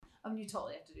I mean, you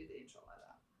totally have to do the intro like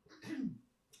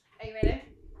that. Are you ready?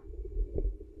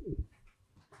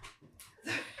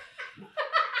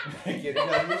 Get it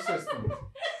out of your system.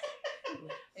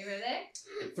 Are you ready?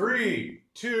 3,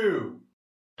 2.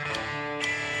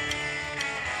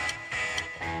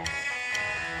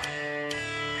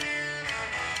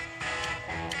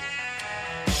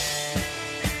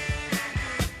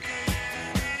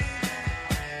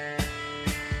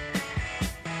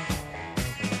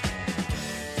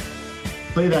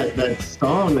 Play that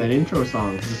song, that intro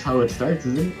song. This is how it starts,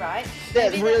 isn't it? Right.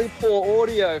 That's really poor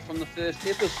audio from the first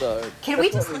episode. Can we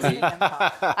just listen to them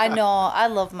talk? I know. I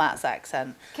love Matt's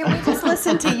accent. Can we just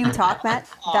listen to you talk, Matt?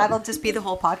 That'll just be the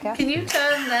whole podcast. Can you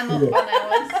turn them up on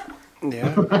ours?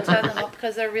 Yeah. Turn them up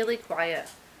because they're really quiet.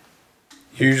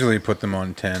 Usually put them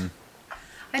on 10.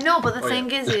 I know, but the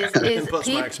thing is Inputs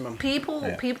maximum.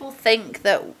 people think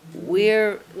that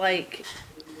we're like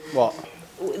What?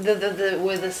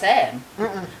 we're the same.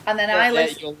 And then I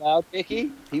listen. You're loud,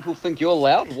 Becci? People think you're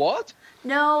loud? What?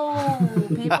 No,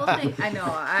 people think I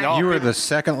know. No. You are the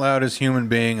second loudest human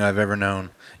being I've ever known.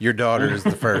 Your daughter is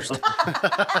the first.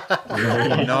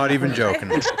 Not even joking.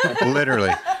 Literally.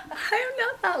 I'm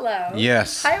not that loud.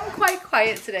 Yes. I am quite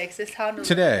quiet today because this sounded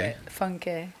Today.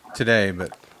 funky. Today,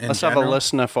 but in Let's general, have a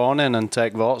listener phone in and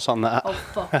take votes on that. Oh,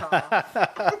 fuck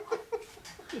off.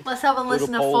 Let's have a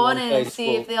listener poll phone on in and see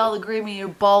Facebook. if they all agree with me. Your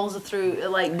balls are through,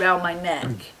 like, round my neck.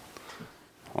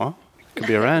 Well, could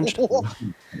be arranged.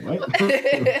 What?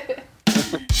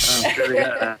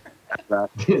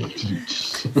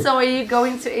 So are you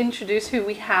going to introduce who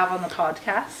we have on the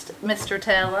podcast? Mr.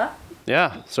 Taylor?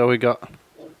 Yeah, so we got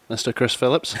Mr. Chris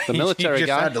Phillips, the military you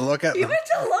just guy. had to look at You them. went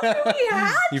to look who we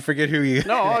had? You forget who you.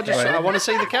 No, I want to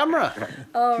see the camera.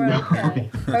 Oh, right, okay.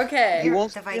 Okay. He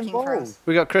wants The to be Viking involved. Pros.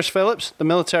 We got Chris Phillips, the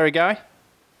military guy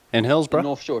in The Hillsborough.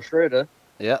 Northshore Shredder.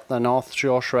 Yeah, the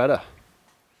Northshore Shredder.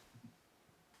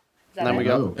 Is that And then we it?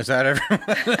 got Oh. Is that everyone?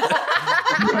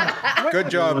 Good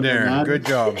job, Darren. Good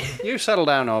job. you settle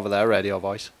down over there, radio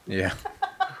voice. Yeah.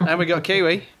 And we got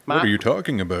Kiwi, What Matt. are you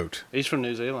talking about? He's from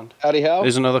New Zealand. Howdy, how?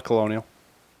 He's another colonial.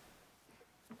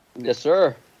 Yes,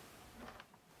 sir.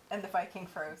 And the Viking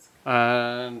Pros.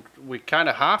 And we kind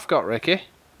of half got Ricky. I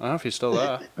don't know if he's still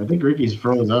there. I think Ricky's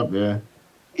froze up, yeah.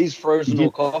 He's frozen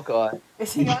or cockeye.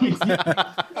 Is he on?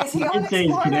 Is he You on did say his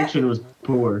Explore? connection was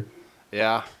poor.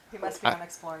 Yeah, He must be on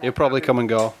Explore. he'll probably come and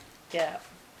go. Yeah.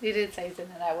 You did say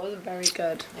something that wasn't very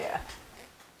good. Yeah.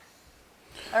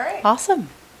 All right. Awesome.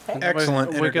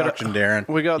 Excellent We got- introduction, Darren.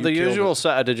 We got You the killed usual it.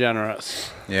 set of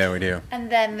degenerates. Yeah, we do. And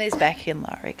then there's Becky and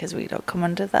Laurie because we don't come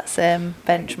under that same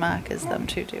benchmark as them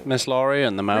two do. Miss Laurie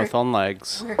and the mouth on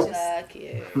legs. We're just Fuck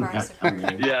you.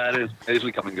 crossing. Yeah, it is. I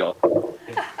usually come and go.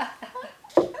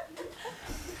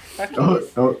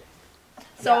 Oh,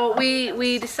 So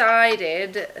we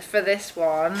decided for this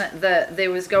one that they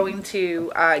was going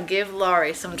to give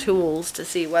Laurie some tools to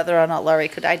see whether or not Laurie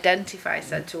could identify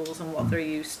said tools and what they're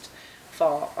used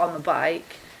for on the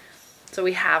bike. So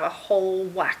we have a whole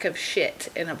whack of shit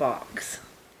in a box.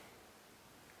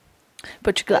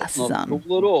 Put your glasses Not on.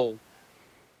 cool at all.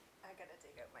 I gotta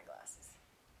take out my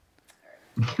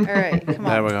glasses. All right, come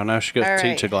There on. we go. Now she got All right.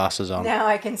 teacher glasses on. Now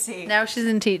I can see. Now she's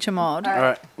in teacher mode. All All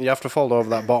right, you have to fold over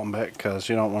that bottom bit because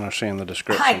you don't want to see in the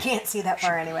description. I can't see that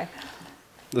far anyway.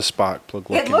 The spark plug.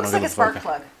 It looking looks like a spark motherfucker.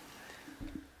 plug.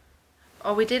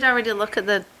 Oh, we did already look at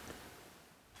the.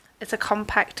 It's a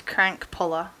compact crank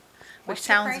puller, which What's the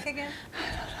sounds. crank again?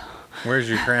 Where's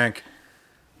your crank?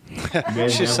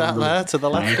 She sat there to the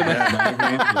left of me.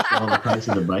 Diagrams with all the parts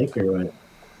of the bike or what?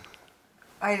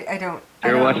 I don't.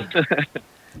 Here, what?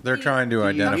 They're trying to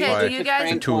identify do you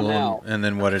guys- the tool and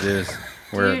then what it is,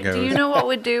 where it goes. Do you know what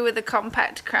we'd do with a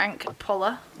compact crank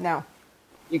puller? No.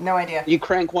 No idea. You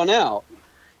crank one out.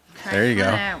 There you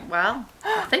go. Well,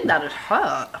 I think that'd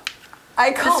hurt.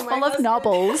 I call It's full of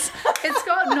knobbles. It's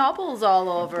got knobbles all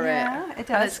over Yeah, it. it And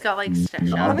does. it's got like stretch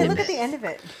Let Let out me me look at bits. the end of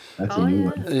it. That's Oh, a new yeah.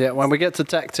 one. Yeah, when we get to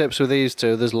tech tips with these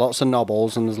two, there's lots of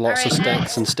knobbles and there's lots of Alright, sticks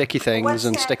next. and sticky things What's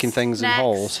and next? sticking things in Next.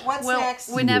 holes. What's Well, next?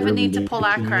 we never need to pull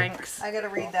our cranks. I gotta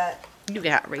read that. You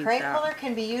can't read Crank that. puller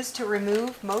can be used to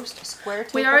remove most square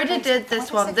tape. We already openings. did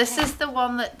this What one. it This say? is the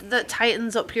one that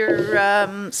tightens up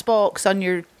your spokes on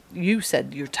your. You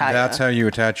said your tire. That's how you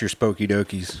attach your spokey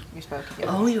dokies. You spoke again.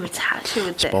 Oh, you attach it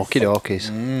with this. Bulky dokies.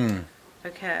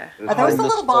 Okay. Are those the Harmless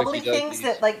little bobbly spokey things dokies.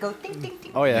 that like go ding ding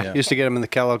ding? Oh yeah. Yeah. Used to get them in the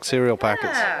Kellogg cereal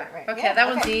packets. Yeah. Right. Okay, Yeah, that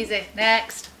one's okay. easy.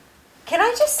 Next. Can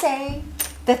I just say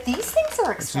that these things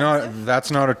are It's expensive? not.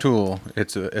 That's not a tool.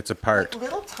 It's a part. Like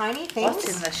little tiny What in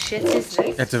things. the shit is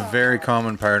this? It's a very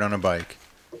common part on a bike.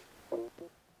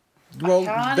 Well,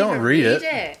 Can't don't even read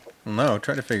it. No,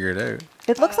 try to figure it out.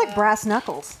 It looks like brass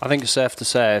knuckles. I think it's safe to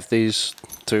say if these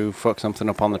two fuck something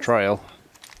up on the trail,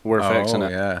 we're fixing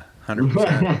it. Yeah,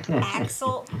 100%.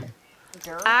 Axle.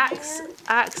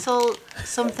 Axle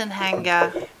something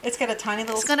hanger. It's got a tiny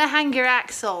little It's gonna hang your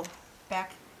axle.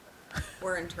 back.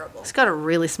 We're in trouble. It's got a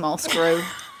really small screw.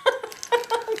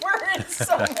 We're in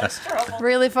so much trouble.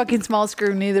 Really fucking small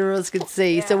screw neither of us could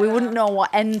see, so we wouldn't know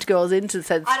what end goes into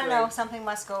said screw. I don't know. Something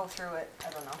must go through it.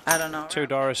 I don't know. Two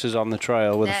Dorises on the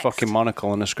trail with Next. a fucking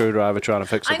monocle and a screwdriver trying to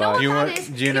fix a I know bike. what You that want- is.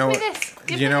 do you Give know me what- this. Give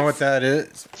Do me you know what this. that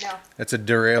is? No. It's a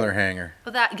derailleur hanger.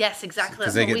 Well, that yes, exactly.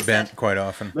 Because That's they what we get bent said. quite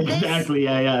often. Exactly.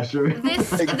 Yeah. Sure.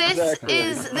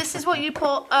 This is what you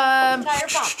put Tire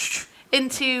pump.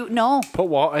 into no. Put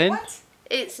what in? What?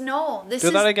 It's no. This Do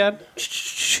is that again.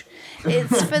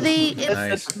 It's for the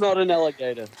Nice. It's not an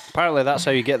alligator. Apparently that's how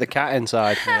you get the cat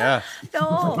inside. Yeah.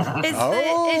 no. It's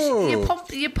Oh.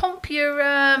 you pump your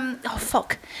oh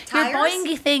fuck Tires? your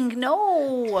boingy thing.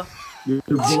 No.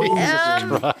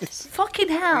 Christ. Fucking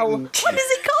hell. What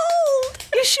is it called?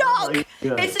 Your shock.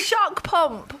 Yeah. It's a shock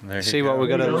pump. There you See go. what we're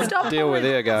gonna Stop deal with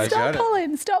pulling. here, guys. Stop Got it.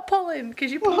 pulling. Stop pulling.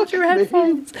 Because you pulled your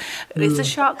headphones. It's a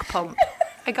shock pump.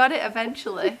 I got it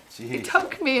eventually. It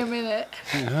took me a minute.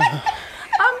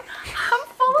 I'm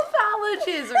full of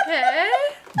allergies, okay?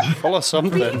 Full of Be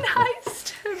something.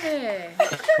 nice to me.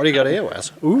 What do you got here,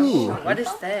 Wes? Ooh. What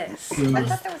is this? I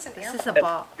thought there was an This is a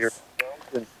box.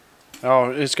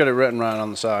 Oh, it's got it written right on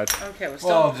the side. Okay, well,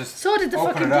 Well, just so did the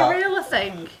open fucking it up. gorilla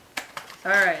thing.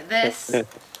 Alright, this.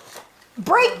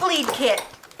 brake bleed kit.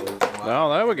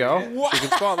 Oh, there we go. She can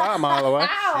spot that a mile away.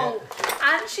 Ow!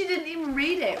 And she didn't even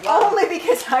read it. Wow. Only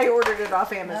because I ordered it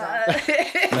off Amazon.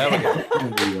 There we go.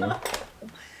 There you go.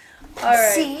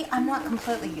 Alright. See, I'm not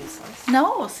completely useless.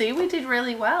 No, see, we did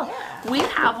really well. We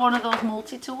have one of those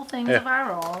multi-tool things Yeah. of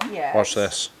our own. Yeah. Watch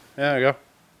this. There we go.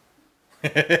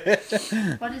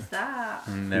 What is that?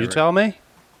 Never. You tell me.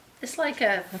 It's like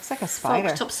a Looks like a spider.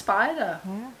 fucked up spider.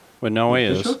 With no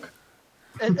ears. Shook?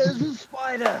 It is a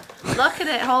spider. Look at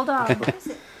it, hold on. Can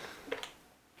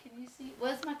you see?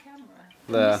 Where's my camera?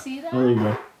 Can There. you see that? There you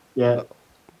go. Yeah.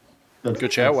 That's,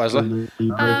 Good shout, Wesley.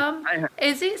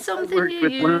 Is it something worked you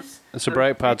with one- use? It's a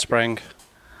brake pad spring.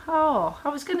 Oh, I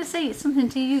was going to say it's something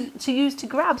to use to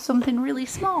grab something really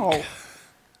small.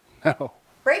 Oh.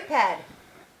 Brake pad.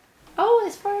 Oh,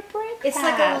 it's for a brake It's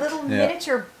like a little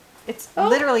miniature. It's Oh.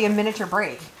 literally a miniature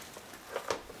brake.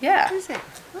 Yeah. What is it?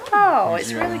 Oh,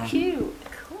 it's really cute.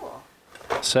 Cool.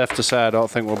 Safe to say, I don't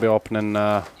think we'll be opening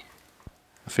a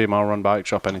female-run bike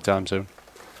shop anytime soon.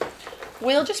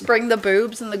 We'll just bring the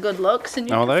boobs and the good looks, and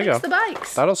you Oh, can there you fix go. the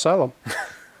bikes. That'll sell them.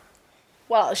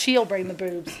 Well, she'll bring the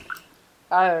boobs.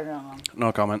 I don't know.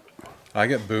 No comment. I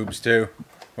get boobs too.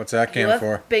 What's that You came have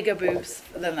for? bigger boobs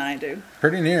than I do.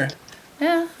 Pretty near.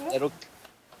 Yeah.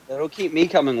 That'll keep me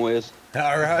coming, Wes.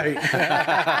 All right.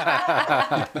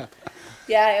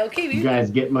 Yeah, it'll keep You you. guys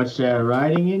get much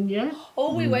ringing in yet?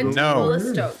 Oh, we went No. to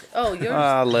Woolastock. Oh, yours.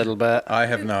 A little bit. I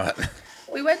have not.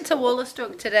 We went to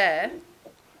Woolastock today.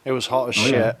 It was hot as Oh,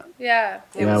 shit. yeah. Yeah.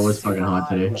 Yeah, it was fucking hot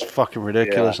today. It was fucking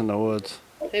ridiculous in the woods.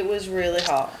 It was really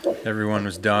hot. Everyone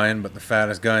was dying, but the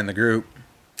fattest guy in the group.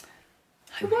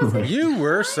 Who was it? You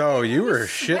were so. You were was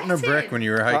shitting a brick sweating. when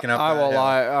you were hiking up I that will hill.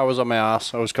 lie. I was on my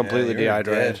ass. I was completely you were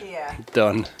dehydrated. Yeah.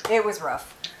 Done. It was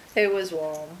rough. It was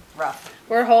warm. Rough.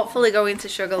 We're hopefully going to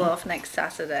Sugarloaf next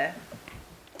Saturday.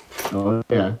 Oh,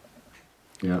 yeah.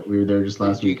 Yeah, we were there just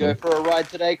last Did you go weekend. for a ride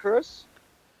today, Chris?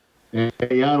 Yeah,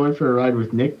 I went for a ride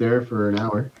with Nick there for an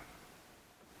hour.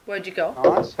 Where'd you go?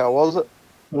 Nice. How was it?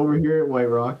 Over here at White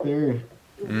Rock there.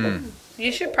 Mm.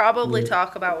 You should probably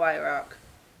talk about White Rock.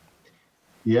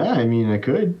 Yeah, I mean, I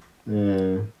could.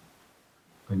 I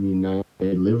mean, I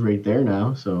live right there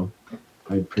now, so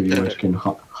I pretty much can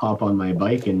hop on my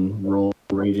bike and roll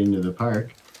right into the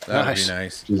park, That'd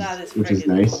Nice. be nice. which is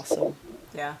nice. awesome.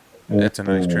 Yeah. It's a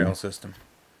nice Uh, trail system.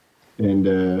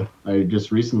 And I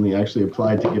just recently actually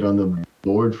applied to get on the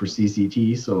board for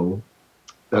CCT, so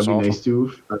that'd That's be awesome. nice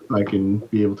too. If I can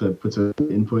be able to put some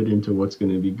input into what's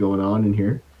going to be going on in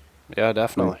here. Yeah,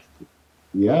 definitely.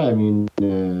 Yeah, I mean,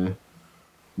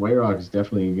 White Rock is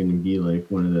definitely going to be like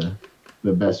one of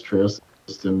the best trail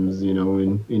systems, you know,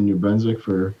 in New Brunswick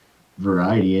for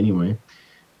variety anyway.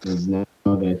 Because now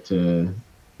that,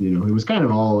 you know, it was kind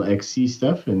of all XC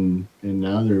stuff, and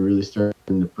now they're really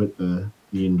starting to put the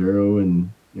enduro and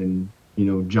you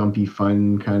know, jumpy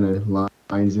fun kind of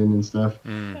lines in and stuff.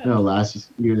 Mm. You know, last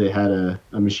year they had a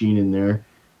machine in there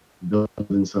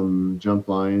building some jump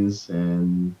lines,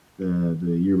 and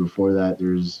the year before that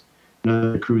there's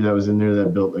another crew that was in there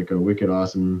that built like a wicked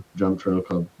awesome jump trail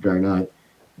called Garnot,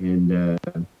 and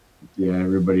yeah,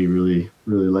 everybody really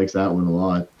likes that one a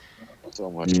lot. So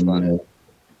much fun.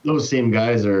 Those same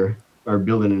guys are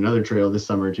building another trail this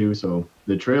summer too. So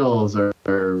the trails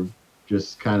are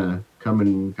just kind of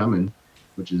coming,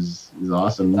 which is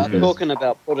awesome. I'm talking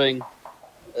about putting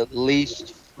at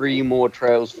least 4 more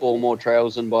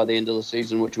trails in by the end of the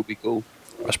season, which will be cool.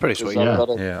 That's pretty sweet.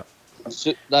 Yeah.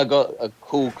 They've got a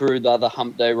cool crew. They're the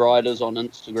Hump Day Riders on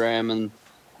Instagram, and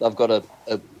they've got a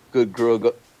good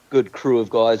crew of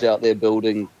guys out there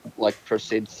building, like Chris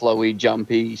said, flowy,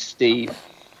 jumpy, steep,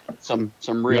 some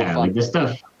real fun. Like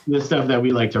the stuff that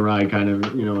we like to ride, kind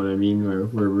of, you know what I mean,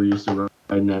 where we're used to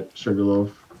riding that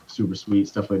Sugarloaf, super sweet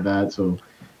stuff like that. So,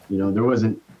 you know, there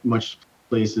wasn't much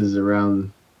places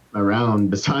around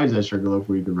besides that Sugarloaf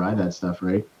where you could ride that stuff,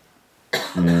 right?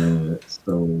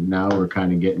 So now we're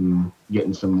kind of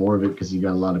getting some more of it because you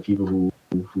got a lot of people who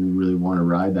really want to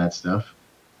ride that stuff.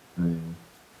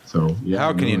 So yeah.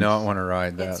 How can you not want to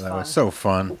ride that? That was so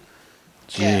fun.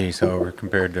 Jeez, however,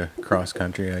 compared to cross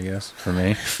country, I guess for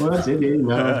me. Well, that's it.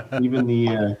 Now,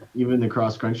 even the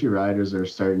cross country riders are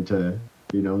starting to,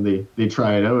 you know, they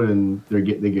try it out and they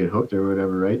get hooked or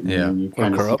whatever, right? And yeah. you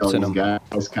kind of see all these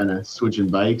guys kind of switching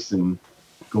bikes and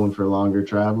going for longer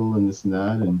travel and this and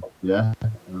that, and yeah,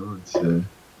 you know, it's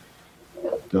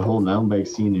the whole mountain bike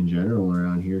scene in general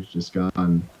around here has just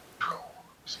gone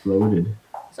exploded.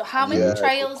 So how many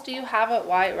trails do you have at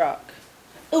White Rock?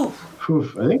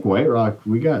 Oof, I think White Rock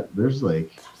there's like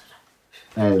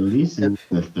at least in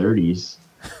the 30s.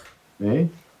 Eh?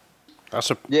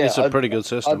 It's a pretty good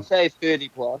system. I'd say 30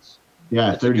 plus.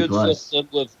 Yeah, it's 30 a good plus. system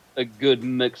with a good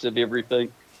mix of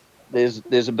everything.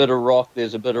 There's a bit of rock,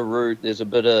 there's a bit of route, there's a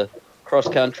bit of cross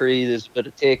country, there's a bit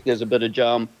of tech, there's a bit of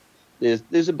jump.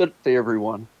 There's a bit for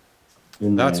everyone.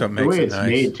 And that's what makes it nice. The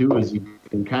way it's made too is you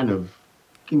can kind of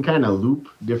loop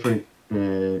different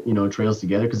you know, trails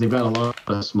together because they've got a lot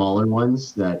of smaller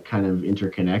ones that kind of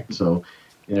interconnect. So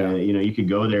you know, you could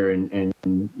go there and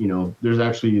you know, there's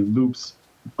actually loops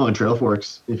on trail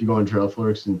forks. If you go on trail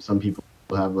forks, and some people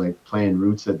have like planned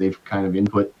routes that they've kind of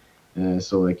input.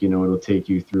 So like, you know, it'll take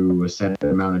you through a set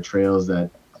amount of trails that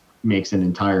makes an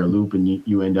entire loop, and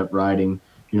you end up riding,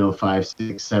 you know, 5,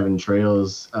 6, 7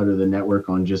 trails out of the network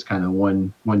on just kind of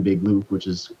one big loop, which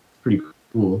is pretty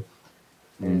cool.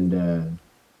 And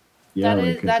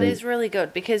that is really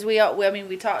good because we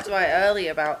talked about it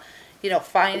earlier about, you know,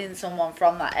 finding someone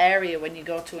from that area when you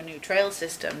go to a new trail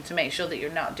system to make sure that you're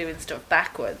not doing stuff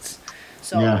backwards.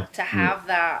 So to have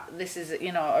that, this is,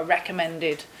 you know, a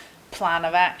recommended plan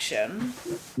of action.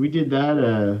 We did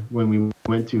that when we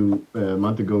went to a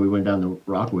month ago. We went down to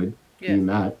Rockwood, me and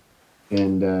Matt,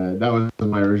 and that was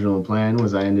my original plan.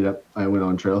 Was I went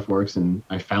on trail forks and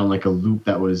I found like a loop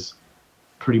that was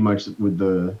pretty much with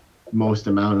the most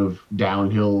amount of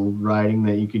downhill riding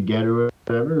that you could get or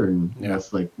whatever, and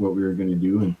that's like what we were going to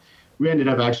do. And we ended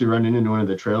up actually running into one of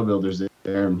the trail builders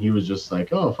there, and he was just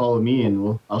like, "Oh, follow me,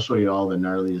 and I'll show you all the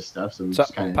gnarliest stuff." So we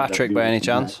just kind of Patrick by any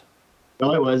chance?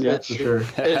 Oh, it was, for sure.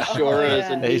 It sure is,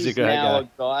 and he's a great now guy.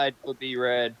 a guide for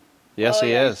B-Rad. Yes,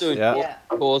 he is. He's doing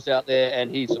tours out there,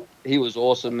 and he was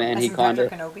awesome, man. He kind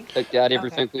of picked out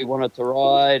everything we wanted to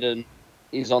ride, and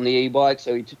he's on the e-bike,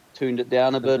 so he tuned it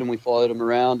down a bit, and we followed him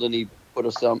around, and he put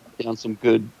us down some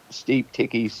good steep,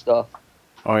 ticky stuff.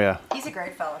 Oh yeah, he's a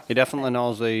great fella. He definitely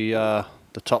knows the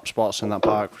top spots in that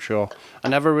park for sure. I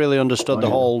never really understood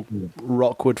the whole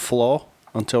Rockwood flow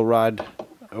until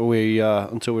we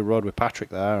rode with Patrick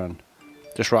there, and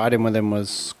just riding with him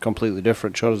was completely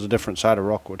different. Showed us a different side of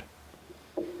Rockwood.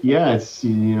 Yeah, it's,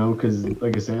 you know, because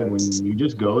like I said, when you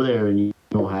just go there and you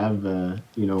don't have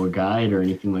you know, a guide or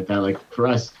anything like that. Like for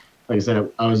us, like I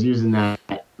said, I was using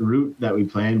that route that we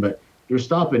planned, but you're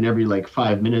stopping every like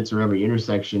 5 minutes or every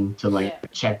intersection to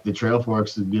like check the trail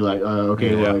forks and be like,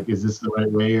 okay, well, like, is this the right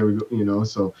way, or you know?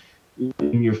 So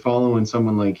when you're following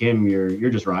someone like him,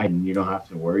 you're just riding. You don't have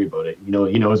to worry about it. You know,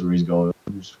 he knows where he's going.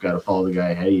 You just got to follow the guy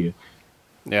ahead of you.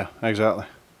 Yeah, exactly.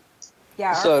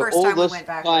 Yeah. So all this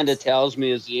kind of tells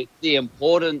me is the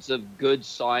importance of good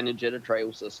signage at a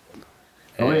trail system.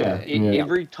 Oh yeah.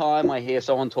 Every time I hear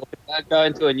someone talk about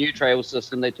going to a new trail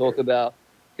system, they talk about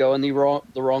going the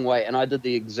wrong way, and I did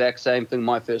the exact same thing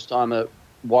my first time at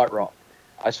White Rock.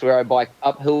 I swear I biked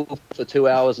uphill for 2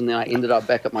 hours, and then I ended up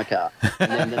back at my car.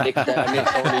 And then the next day I met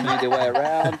someone who knew their way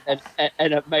around,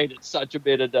 and it made it such a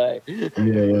better day.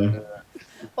 Yeah.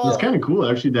 Well, it's kind of cool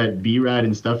actually that B-Rad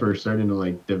and stuff are starting to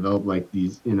like develop like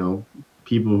these, you know,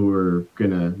 people who are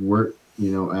gonna work,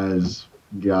 you know, as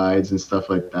guides and stuff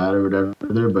like that or whatever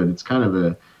there. But it's kind of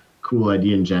a cool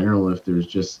idea in general if there's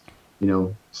just, you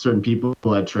know, certain people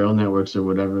at trail networks or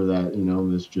whatever that, you know,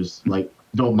 is just like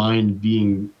don't mind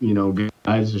being, you know,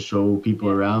 to show people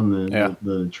around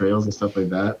the trails and stuff like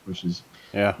that, which is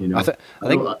Yeah, you know, I think I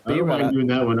don't mind doing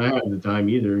that when I have the time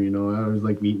either. You know, I always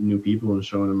like meeting new people and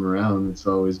showing them around. It's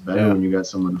always better when you got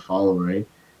someone to follow, right?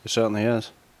 It certainly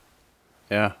is.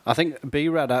 Yeah, I think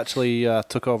B-Rad actually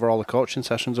took over all the coaching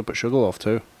sessions up at Sugarloaf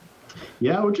too.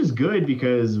 Yeah, which is good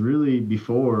because really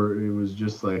before it was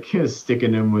just like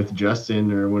sticking them with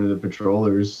Justin or one of the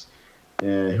patrollers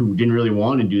who didn't really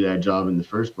want to do that job in the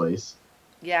first place.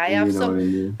 Yeah, I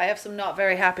have some not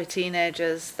very happy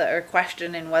teenagers that are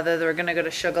questioning whether they're going to go to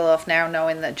Sugarloaf now,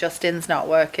 knowing that Justin's not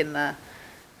working there.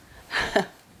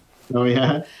 Oh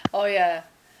yeah. Oh yeah.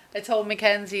 I told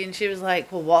Mackenzie, and she was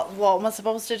like, "Well, what am I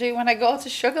supposed to do when I go to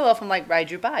Sugarloaf?" I'm like,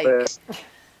 "Ride your bike."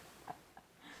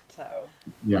 So.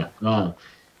 Yeah.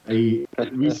 We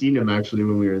seen him actually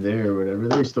when we were there or whatever.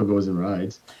 There he still goes and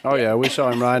rides. Oh yeah, we saw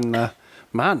him riding there.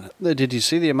 Man, did you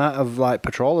see the amount of like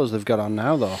patrollers they've got on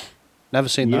now though? Never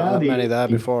seen that many there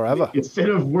before ever. Instead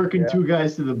of working 2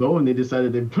 guys to the bone, they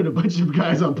decided they'd put a bunch of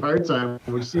guys on part-time,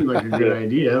 which seemed like a good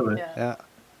idea.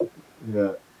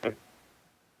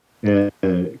 But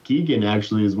Keegan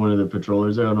actually is one of the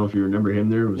patrollers. I don't know if you remember him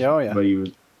there. But he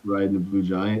was riding the Blue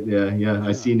Giant. Yeah.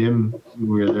 I seen him when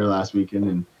we were there last weekend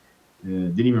and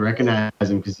didn't even recognize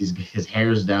him because his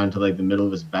hair's down to like the middle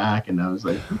of his back. And I was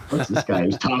like, what's this guy? He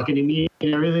was talking to me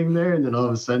and everything there. And then all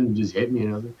of a sudden it just hit me.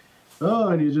 And I was like, oh,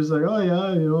 and he's just like, oh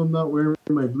yeah, I'm not wearing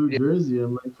my blue jersey.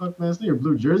 I'm like, fuck man, it's not your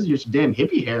blue jersey, it's your damn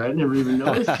hippie hair. I never even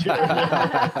noticed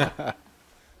it.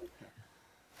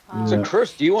 So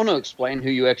Chris, do you want to explain who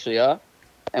you actually are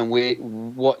and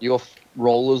what your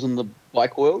role is in the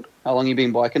bike world? How long you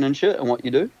been biking and shit and what you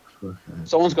do?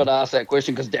 Someone's got to ask that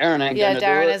question because Darren ain't going to do it.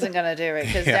 Yeah, Darren isn't going to do it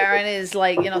because Darren is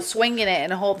like, swinging it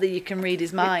in a hope that you can read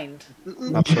his mind.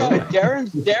 Absolutely.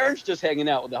 Darren's just hanging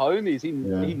out with the homies.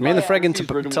 Me and the friggin'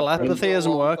 telepathy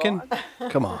isn't working.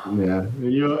 Come on. Yeah,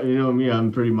 you know me,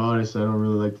 I'm pretty modest. I don't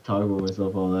really like to talk about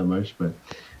myself all that much, but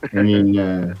I mean,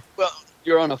 well,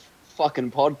 you're on a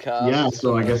fucking podcast. Yeah,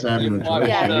 so I guess I have no choice.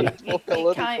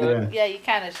 You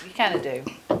kind of do.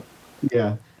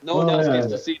 Yeah. No one else gets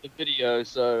to see the video,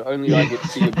 so only I get to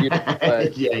see your beautiful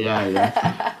face.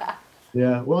 Yeah.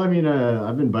 Well, I mean,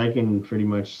 I've been biking pretty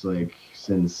much like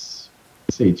since,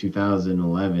 say,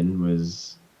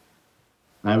 2011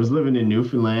 I was living in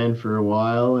Newfoundland for a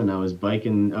while, and I was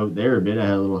biking out there a bit. I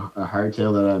had a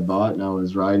hardtail that I bought, and I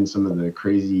was riding some of the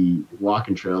crazy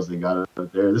walking trails they got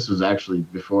out there. This was actually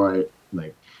before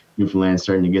Newfoundland's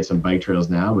starting to get some bike trails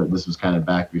now, but this was kind of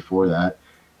back before that.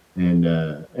 And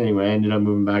anyway, I ended up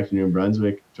moving back to New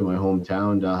Brunswick to my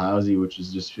hometown, Dalhousie, which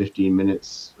is just 15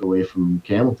 minutes away from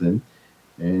Campbellton.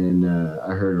 And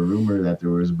I heard a rumor that there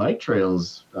was bike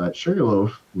trails at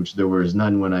Sugarloaf, which there was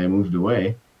none when I moved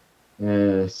away.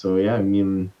 So yeah, me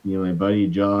and my buddy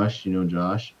Josh,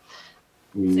 Josh.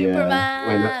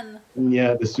 Superman.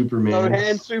 The Superman.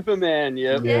 No-hand Superman,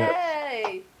 yeah.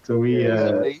 Yay! So we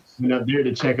went up there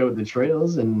to check out the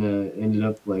trails and ended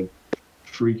up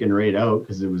freaking right out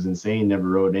because it was insane. Never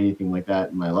rode anything like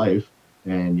that in my life.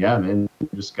 And yeah, man,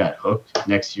 just got hooked.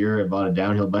 Next year I bought a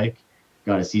downhill bike,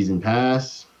 got a season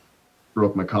pass,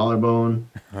 broke my collarbone.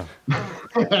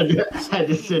 had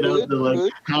to sit out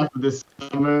the half of the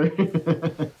summer.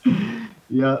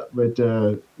 Yeah, but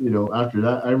after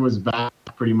that I was back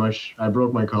pretty much. I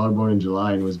broke my collarbone in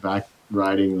July and was back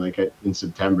riding in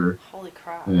September. Holy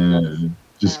crap.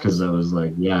 Just because I was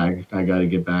like, I got to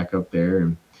get back up there.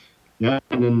 And yeah,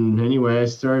 and then anyway, I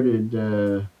started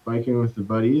biking with the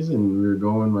buddies, and we were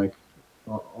going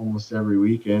almost every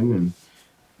weekend. And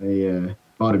I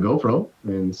bought a GoPro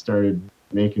and started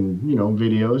making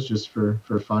videos just for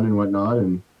fun and whatnot.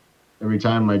 And every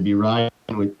time I'd be riding,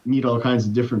 would meet all kinds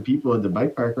of different people at the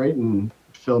bike park, right, and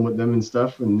film with them and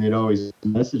stuff. And they'd always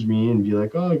message me and be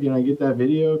like, "Oh, can I get that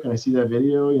video? Can I see that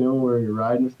video? Where you're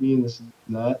riding with me and this and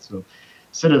that." So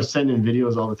instead of sending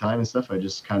videos all the time and stuff, I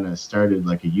just kind of started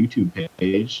a YouTube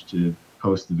page to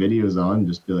post the videos on.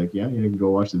 Just be like, you can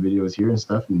go watch the videos here and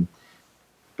stuff. And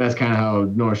that's kind of how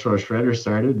Northshore Shredder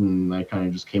started. And I kind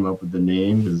of just came up with the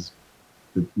name because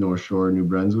the North Shore, New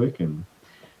Brunswick, and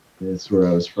that's where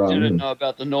I was from. You didn't know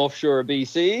about the North Shore of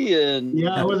BC, and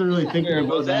I wasn't really thinking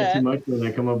about that too much when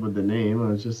I come up with the name.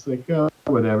 I was just like, oh,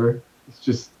 whatever. It's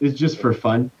just for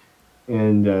fun.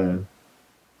 And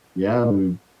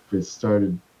we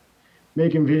started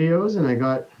making videos, and I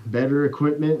got better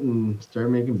equipment and started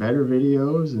making better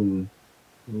videos. And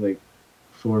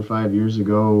 4 or 5 years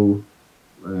ago,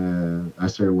 I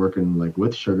started working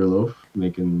with Sugarloaf,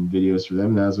 making videos for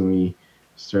them. That's when we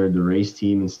started the race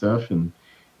team and stuff. And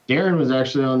Darren was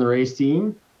actually on the race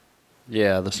team.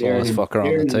 Yeah, the slowest fucker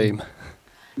on the team.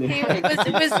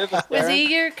 Was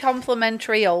he your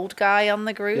complimentary old guy on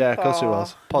the group? Yeah, of course he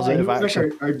was. Positive he was action.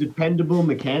 like our dependable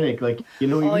mechanic. Like,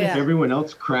 even if everyone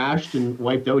else crashed and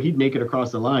wiped out, he'd make it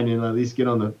across the line and at least get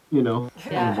on the, on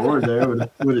the board there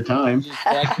with a time.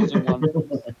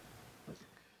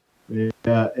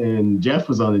 Yeah, and Jeff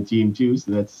was on the team too,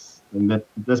 so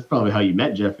that's probably how you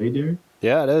met Jeff, eh, Darren?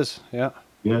 Yeah, it is. Yeah.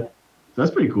 Yeah,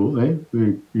 that's pretty cool, eh?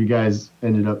 You guys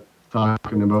ended up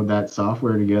talking about that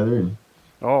software together, and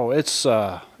oh, it's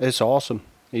awesome.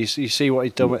 You see what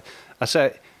he's done with.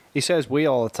 He says we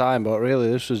all the time, but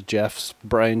really this was Jeff's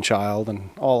brainchild, and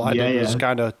all I did was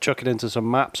kind of chuck it into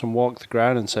some maps and walk the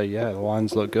ground and say, yeah, the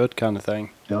lines look good, kind of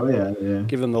thing. Oh yeah.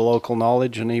 Give him the local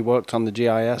knowledge, and he worked on the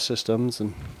GIS systems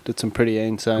and did some pretty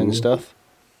insane stuff.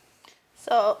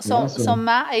 So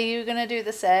Matt, are you gonna do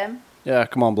the same? Yeah,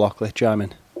 come on, Blockley, chime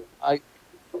in.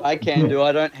 I can do.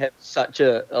 I don't have such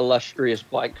a illustrious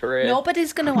bike career.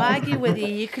 Nobody's going to argue with you.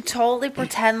 You could totally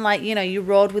pretend like, you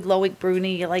rode with Loic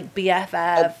Bruni, you're like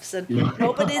BFFs, and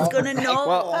nobody's going to know.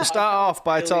 Well, start off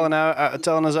by telling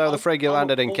us how the frig you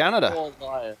landed in Canada.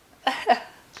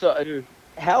 So,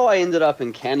 how I ended up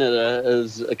in Canada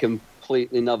is a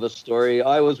completely another story.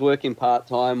 I was working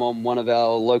part-time on one of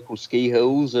our local ski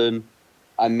hills, and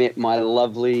I met my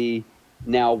lovely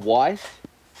now wife,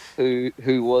 who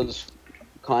was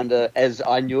kind of, as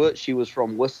I knew it, she was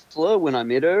from Whistler when I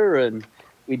met her, and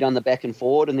we done the back and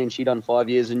forward, and then she done 5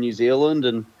 years in New Zealand,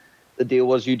 and the deal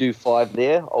was you do 5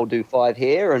 there, I'll do 5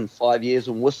 here, and 5 years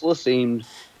in Whistler seemed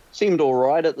all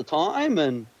right at the time.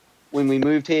 And when we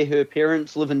moved here, her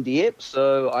parents live in Dieppe,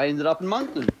 so I ended up in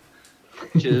Moncton,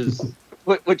 which is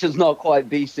not quite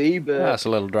BC, but that's a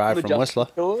little drive from Whistler.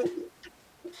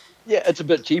 Yeah, it's a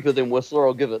bit cheaper than Whistler,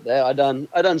 I'll give it that. I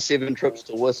done 7 trips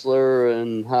to Whistler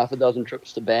and half a dozen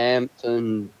trips to Banff,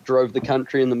 and drove the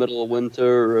country in the middle of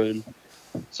winter, and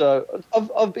so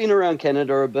I've been around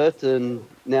Canada a bit, and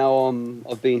now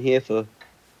I've been here for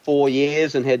 4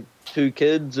 years and had 2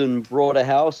 kids and brought a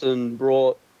house and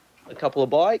brought a couple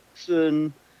of bikes,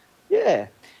 and yeah,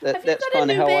 that's kind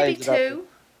of how I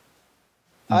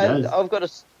ended up.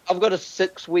 I've got a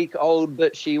 6-week-old,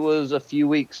 but she was a few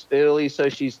weeks early, so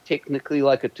she's technically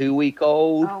like a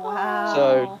 2-week-old. Oh, wow.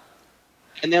 So,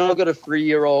 and then I've got a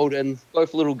 3-year-old, and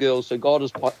both little girls, so God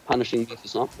is punishing me for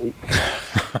something.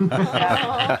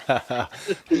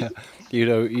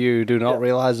 You do not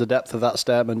realise the depth of that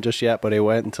statement just yet, but he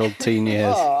wait until teen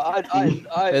years.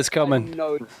 It's coming. I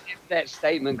know that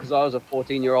statement because I was a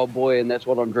 14-year-old boy, and that's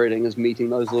what I'm dreading, is meeting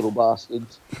those little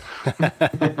bastards.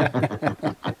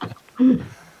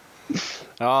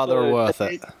 Oh, they're worth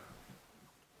it.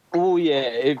 Oh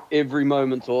yeah, every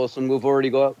moment's awesome. We've already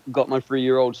got my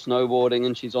 3-year-old snowboarding,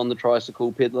 and she's on the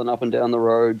tricycle pedaling up and down the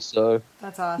road. So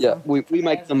that's awesome. Yeah, we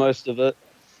make the most of it.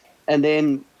 And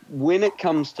then when it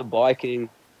comes to biking,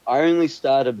 I only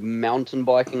started mountain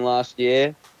biking last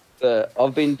year, but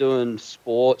I've been doing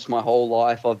sports my whole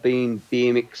life. I've been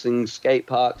BMXing skate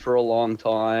park for a long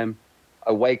time.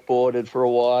 I wakeboarded for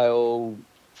a while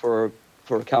for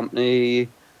a company.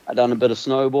 I done a bit of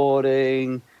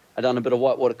snowboarding. I done a bit of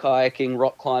whitewater kayaking,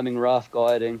 rock climbing, raft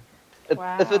guiding.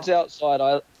 If it's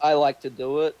outside, I like to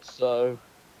do it. So,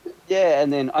 yeah,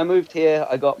 and then I moved here.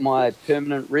 I got my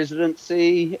permanent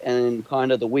residency, and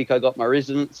kind of the week I got my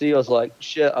residency, I was like,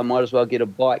 shit, I might as well get a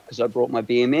bike because I brought my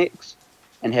BMX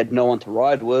and had no one to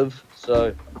ride with.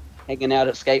 So hanging out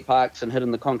at skate parks and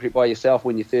hitting the concrete by yourself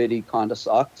when you're 30 kind of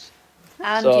sucks.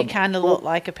 And you kind of look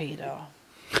like a pedo.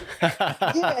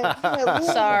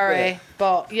 Sorry,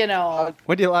 but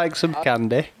would you like some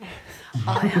candy?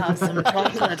 I have some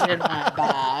chocolate in my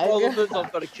bag. Well,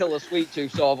 I've got a killer sweet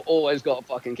tooth, so I've always got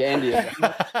fucking candy.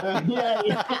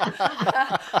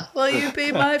 Will you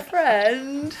be my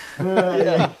friend?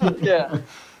 Yeah.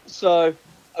 So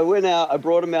I went out, I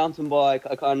brought a mountain bike,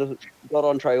 I kind of got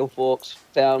on Trail Forks,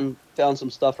 found some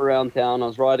stuff around town. I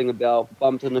was riding about,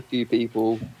 bumped into a few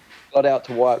people, got out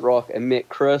to White Rock and met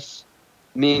Chris.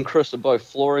 Me and Chris are both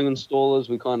flooring installers.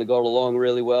 We kind of got along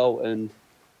really well, and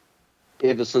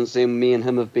ever since then, me and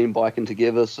him have been biking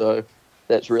together, so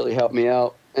that's really helped me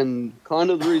out. And kind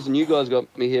of the reason you guys got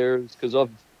me here is because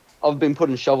I've been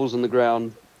putting shovels in the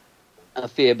ground a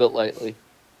fair bit lately.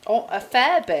 Oh, a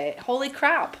fair bit? Holy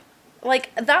crap.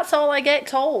 Like, that's all I get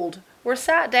told. We're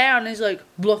sat down and he's like,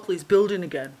 Blockley's building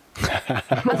again.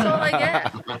 That's all I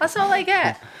get. That's all I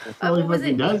get. That's all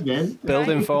he does, man.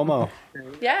 Building FOMO.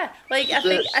 Yeah, like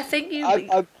I think you.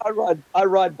 I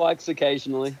ride bikes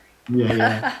occasionally.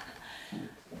 Yeah.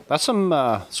 That's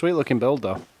some sweet looking build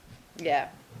though. Yeah,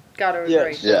 gotta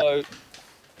agree.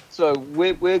 So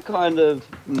we're kind of,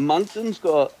 Moncton's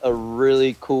got a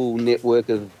really cool network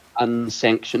of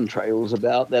unsanctioned trails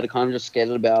about that are kind of just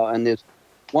scattered about, and there's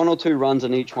 1 or 2 runs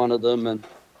in each one of them. And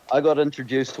I got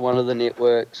introduced to one of the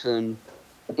networks and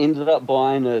ended up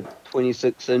buying a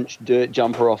 26-inch dirt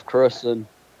jumper off Chris. And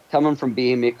coming from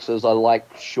BMXs, I like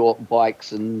short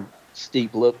bikes and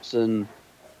steep lips and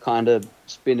kind of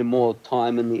spending more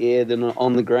time in the air than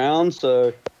on the ground.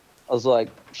 So I was like,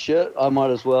 shit, I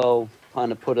might as well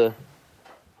kind of put a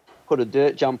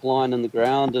dirt jump line in the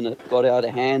ground, and it got out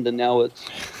of hand, and now it's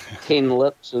 10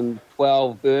 lips and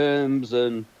 12 berms,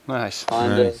 and nice.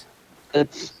 Kind of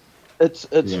it's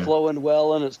flowing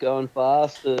well, and it's going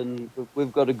fast, and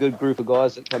we've got a good group of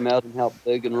guys that come out and help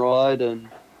dig and ride, and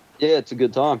yeah, it's a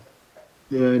good time.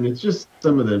 Yeah, and it's just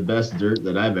some of the best dirt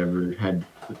that I've ever had.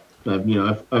 I've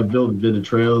built a bit of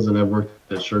trails, and I've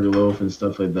worked at Sugarloaf and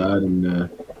stuff like that, and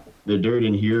the dirt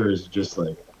in here is just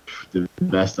like the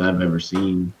best I've ever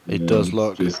seen. It does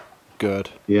look just good.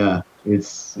 Yeah,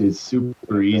 it's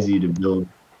super easy to build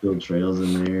trails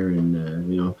in there,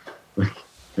 and like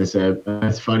I said,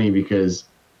 that's funny because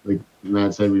like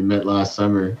Matt said, we met last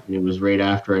summer, and it was right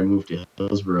after I moved to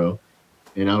Hillsborough,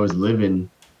 and I was living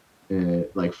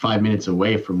like 5 minutes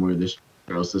away from where this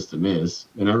trail system is,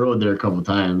 and I rode there a couple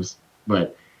times,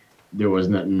 but there was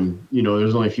nothing,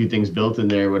 there's only a few things built in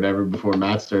there, whatever, before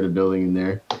Matt started building in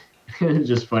there. It's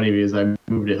just funny because I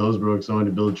moved to Hillsborough because I wanted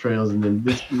to build trails, and then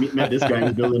met this guy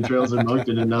who's building trails in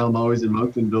Moncton, and now I'm always in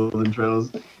Moncton building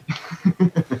trails.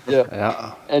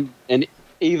 Yeah. And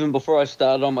even before I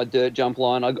started on my dirt jump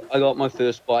line, I got my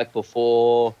first bike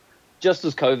before, just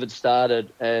as COVID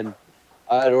started, and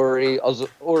I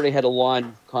already had a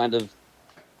line kind of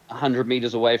 100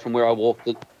 meters away from where I walk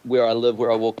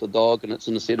the dog, and it's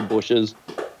in a set of bushes.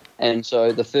 And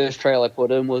so the first trail I put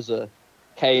in was a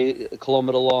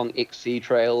kilometer long XC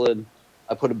trail, and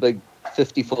I put a big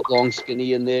 50-foot long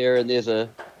skinny in there, and there's a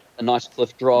nice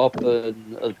cliff drop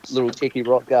and a little techie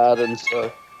rock garden.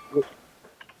 So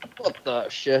what the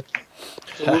shit?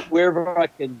 So wherever I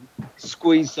can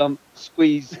squeeze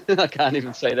I can't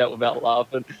even say that without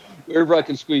laughing. Wherever I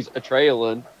can squeeze a trail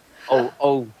in,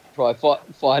 I'll try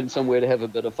find somewhere to have a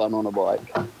bit of fun on a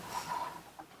bike.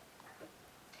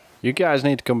 You guys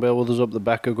need to come build with us up the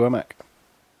back of Gwimek.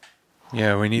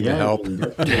 Yeah, we need the help.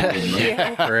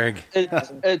 Greg.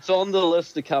 It's on the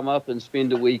list to come up and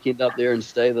spend a weekend up there and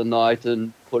stay the night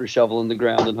and put a shovel in the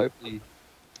ground and hopefully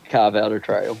carve out a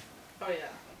trail. Oh, yeah.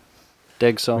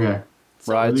 Dig some,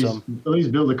 ride some. At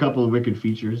least build a couple of wicked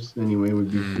features anyway.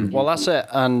 Well, that's it.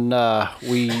 And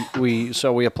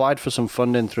we applied for some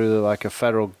funding through like a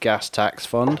federal gas tax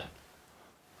fund.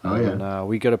 Oh, yeah. And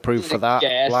we got approved for that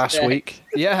last week.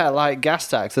 Yeah, like gas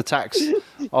tax, the tax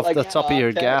off like the top of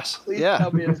your gas. Please yeah.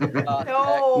 tell me it's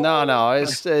No,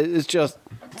 it's just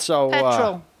so.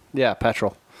 Petrol. Yeah,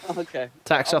 petrol. Okay.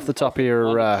 Tax off the top of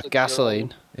your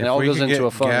gasoline. If it all we goes could into get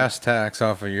a fund. gas tax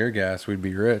off of your gas, we'd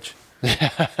be rich.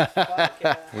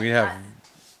 We'd have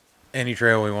any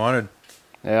trail we wanted.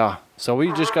 Yeah. So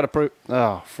we just got approved.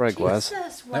 Oh, frig, Wes.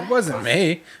 That wasn't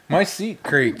me. My seat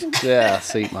creaked. Yeah,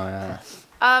 seat my ass.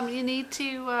 You need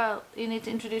to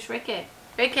introduce Ricky.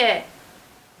 Ricky.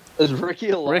 Is Ricky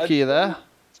alive? Ricky, you there?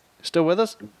 Still with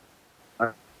us?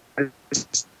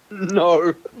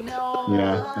 No. No.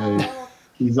 Yeah.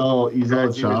 He's all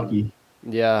choppy.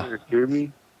 Yeah. Can you hear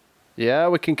me? Yeah,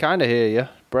 we can kind of hear you.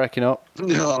 Breaking up.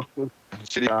 No.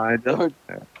 I don't.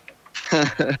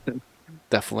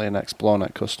 Definitely an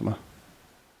Explonet customer.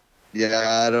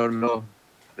 Yeah, I don't know.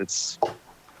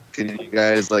 Can you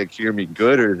guys hear me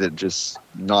good, or is it just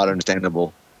not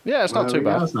understandable? Yeah, it's not too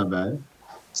bad. It's not bad.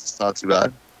 It's not too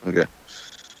bad. Okay.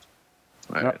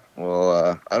 All right.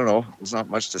 Well, I don't know. There's not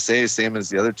much to say. Same as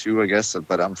the other two, I guess.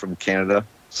 But I'm from Canada.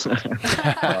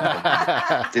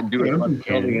 Didn't do as much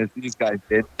building as these guys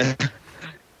did.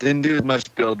 Didn't do as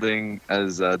much building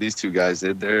as these two guys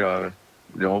did there.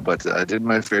 But I did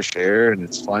my fair share, and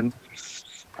it's fun.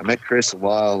 I met Chris a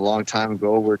long time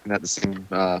ago, working at the same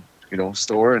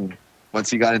store, and once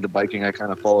he got into biking, I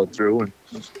kind of followed through and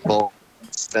followed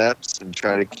steps and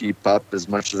try to keep up as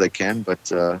much as I can. But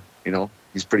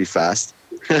he's pretty fast.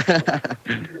 You're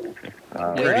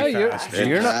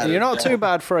not too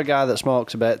bad for a guy that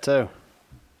smokes a bit too.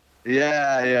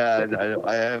 Yeah.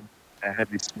 I am a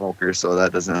heavy smoker, so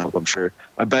that doesn't help, I'm sure.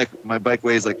 My bike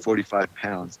weighs 45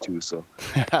 pounds too, so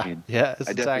I mean, yeah, it's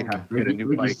I definitely have to get a new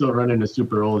bike. We're still running a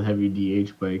super old heavy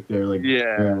DH bike there,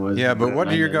 Yeah, but what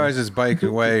do your guys' bike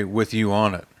weigh with you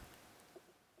on it?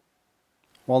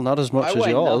 Well, not as much I as weigh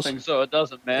yours. nothing, so it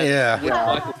doesn't matter. Yeah.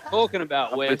 What Michael's talking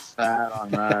about, Wes. On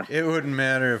that. It wouldn't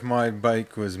matter if my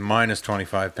bike was minus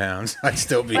 25 pounds. I'd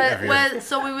still be heavier.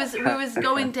 So we was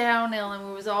going downhill, and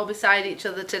we was all beside each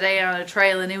other today on a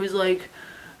trail, and he was like,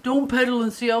 don't pedal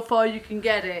and see how far you can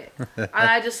get it. And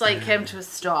I just like came to a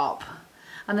stop.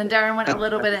 And then Darren went a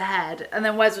little bit ahead, and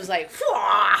then Wes was like,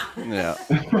 "Fwah!" Yeah.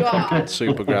 God.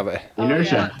 Super gravity.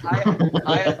 Inertia.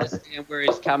 I understand where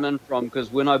he's coming from,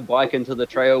 because when I bike into the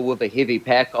trail with a heavy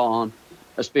pack on,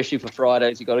 especially for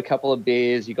Fridays, you got a couple of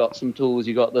beers, you got some tools,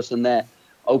 you got this and that,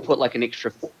 I'll put like an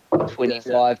extra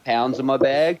 25 pounds in my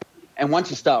bag. And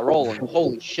once you start rolling,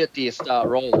 holy shit, do you start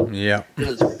rolling? Yeah.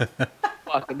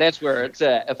 Fuck, that's where it's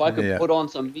at. If I could put on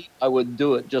some meat, I would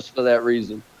do it just for that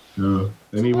reason. I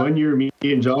mean, one year me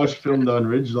and Josh filmed on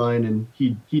Ridgeline,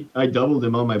 and I doubled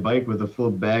him on my bike with a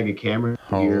full bag of camera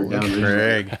gear down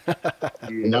Ridgeline.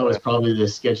 And that was probably the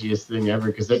sketchiest thing ever,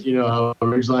 because you know how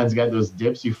Ridgeline's got those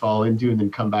dips you fall into and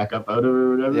then come back up out of it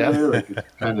or whatever. Yeah. Like,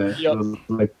 it's kind of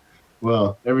like,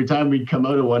 well, every time we'd come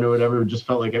out of one or whatever, it just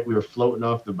felt like we were floating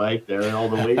off the bike there, and all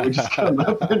the weight would just come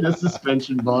up and the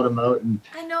suspension bottom out. And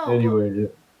I know. anyway, yeah.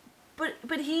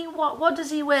 But he what does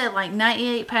he weigh? Like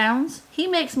 98 pounds? He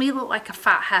makes me look like a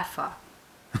fat heifer.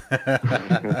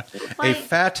 A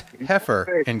fat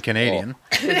heifer in Canadian.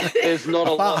 There's not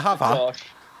a lot, Josh.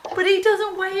 But he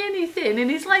doesn't weigh anything, and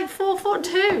he's like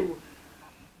 4'2".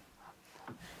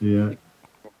 Yeah.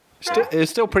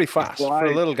 It's still pretty fast for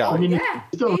a little guy. I mean, Yeah,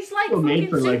 it's still, he's like still made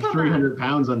for fucking like Superman. 300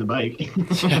 pounds on the bike.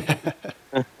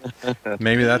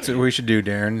 Maybe that's what we should do,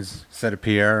 Darren. Is set a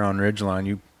PR on Ridgeline.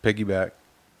 You piggyback.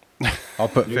 I'll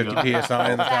put 50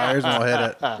 psi in the tires and we'll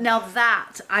hit it. Now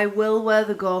that I will wear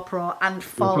the GoPro and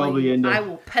follow probably you. end up- I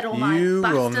will pedal my You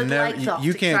will bastard legs never. off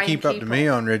You to can't try keep and up to me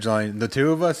on Ridgeline. The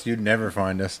two of us, you'd never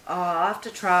find us. Oh, I'll have to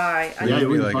try. Yeah, you be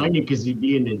wouldn't like- find it because you'd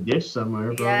be in the ditch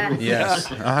somewhere, probably. Yeah. Yes,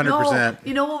 100%. No,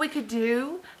 you know what we could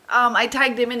do? I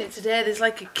tagged him in it today. There's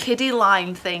like a kiddie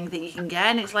line thing that you can get,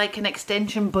 and it's like an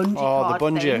extension bungee Oh, the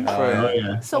cord bungee. thing. Oh,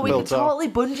 yeah. So we could built up. totally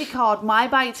bungee cord my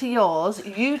bike to yours.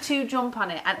 You two jump on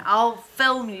it, and I'll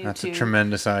film you That's two. a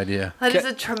tremendous idea. That is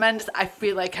a tremendous. I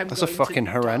feel like I'm. That's a going fucking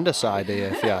to horrendous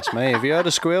idea, if you ask me. Have you heard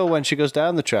a squeal when she goes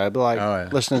down the trail? Be like, Oh, yeah.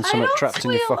 listening to I something don't trapped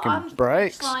in your squeal fucking on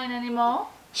brakes, line anymore.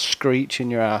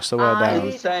 screeching your ass the way I- down.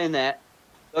 I'm saying that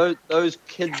those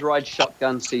kids ride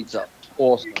shotgun seats up.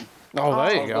 Awesome. Oh,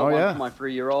 there you I've go, got one yeah. for my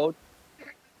 3-year-old.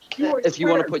 If you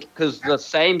want to put, because the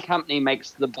same company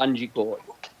makes the bungee cord.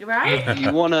 You right?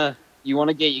 You wanna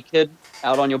get your kid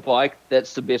out on your bike.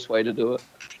 That's the best way to do it.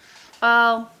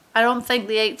 Well, I don't think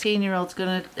the 18-year-old's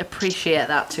going to appreciate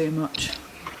that too much.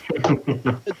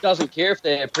 It doesn't care if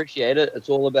they appreciate it. It's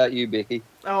all about you, Becci.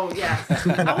 Oh, yeah.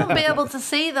 I won't be able to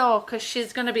see, though, because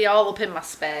she's going to be all up in my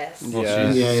space. Well, Yeah.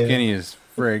 she's Yeah, yeah. skinny as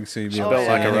frig, so you'd be able Built to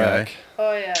like see a anyway. wreck.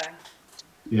 Oh, yeah.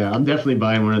 Yeah, I'm definitely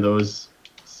buying one of those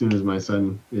as soon as my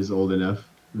son is old enough.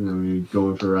 And I'm gonna be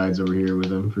going for rides over here with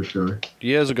him for sure.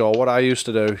 Years ago, what I used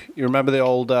to do, you remember the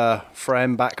old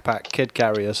frame backpack kid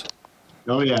carriers?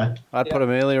 Oh, yeah. I'd put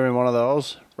Amelia in one of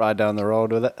those, ride down the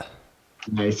road with it.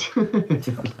 Nice.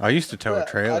 I used to tow a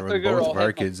trailer with both of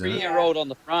our kids in it. 3-year-old on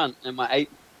the front and my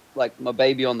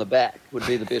baby on the back would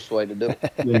be the best way to do it.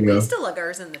 There you We go. still lug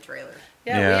ours in the trailer.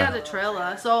 Yeah, Yeah. we had a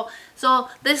trailer. So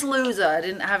this loser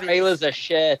didn't have his... Trailers are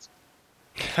shit.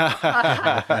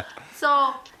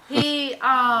 So he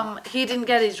didn't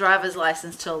get his driver's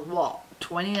license till what?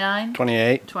 29?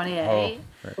 28. 28,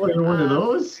 Oh, you're one of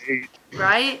those?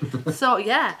 right? So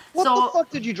yeah. What so the fuck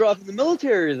did you drive in the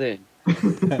military then?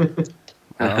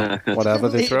 Whatever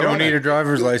they You throw don't at need it. a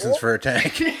driver's license for a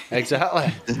tank.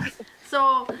 Exactly.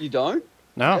 so You don't?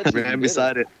 No. Man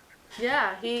beside it.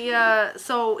 yeah, he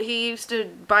used to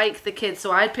bike the kids.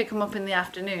 So I'd pick him up in the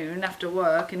afternoon after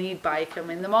work, and he'd bike him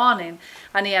in the morning.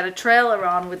 And he had a trailer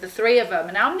on with the three of them.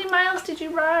 And how many miles did you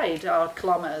ride, or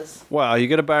kilometers? Well, you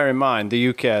got to bear in mind the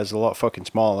UK is a lot fucking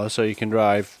smaller, so you can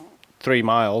drive 3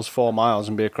 miles, 4 miles,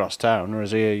 and be across town.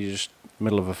 Whereas here, you're just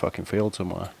middle of a fucking field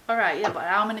somewhere. All right, yeah, but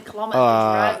how many kilometers did you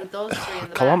ride with those three in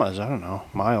the Kilometers? I don't know.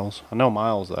 Miles. I know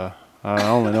miles there. I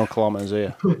only know kilometers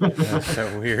here. That's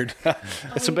so weird.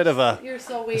 It's a bit of a. You're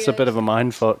so weird. It's a bit of a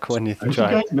mind fuck when you Aren't you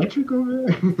try. guys metric over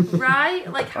there? Right?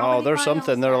 Like how Oh, many there's miles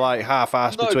something. They're then? like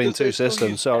half-assed No, between 'cause two they still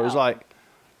systems. use So it was power. like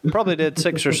probably did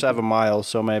 6 or 7 miles.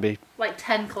 So maybe Like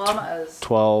 10 kilometers.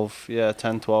 12. Yeah,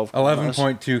 10, 12. kilometers.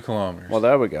 11.2 kilometers. Well,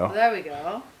 there we go. There we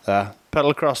go. Pedal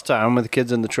across town with the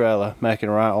kids in the trailer, making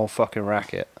a right old fucking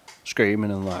racket, screaming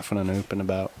and laughing and whooping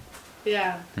about.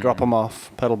 Yeah. Drop them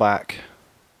off, pedal back.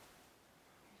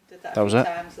 Did that, That a was few it.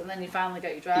 times, and then you finally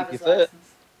got your driver's you fit.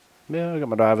 license. Yeah, I got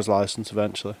my driver's license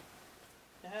eventually.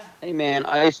 Yeah. Hey man,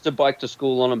 I used to bike to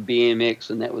school on a BMX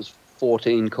and that was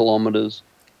 14 kilometers.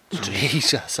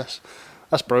 Jesus, that's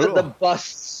The brutal. bus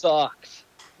sucked.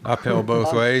 Uphill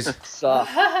both ways. Sucked.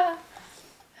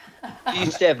 We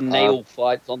used to have nail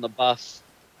fights on the bus.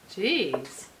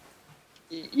 Jeez.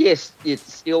 Yes, you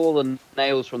steal all the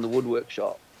nails from the woodwork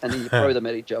shop and then you throw them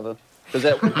at each other. Because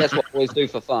that's what boys do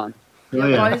for fun. Oh,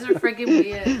 yeah. Boys are friggin'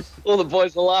 weird. All the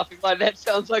boys are laughing like that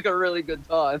sounds like a really good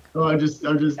time. Oh, I'm just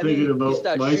thinking you about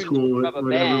start my shooting school rubber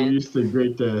whenever we band. used to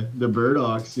grate the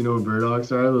burdocks. You know what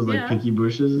burdocks are? Those like Yeah. picky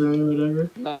bushes or whatever.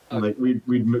 No, And, like we'd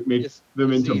make Yes,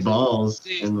 them into season. balls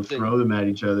Season. and throw them at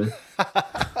each other.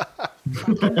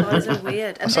 Boys are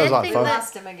weird. And Sounds they like think fun. that-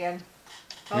 Lost him again.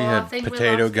 Oh, We I had think we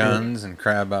potato lost it. guns and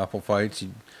crab apple fights.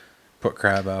 You'd put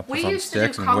crab apples We on used to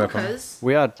sticks do and whip them. conkers.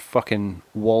 We had fucking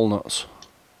walnuts.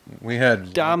 We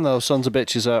had. Damn those sons of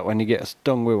bitches out when you get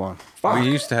stung with one. We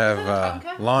used to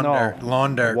have lawn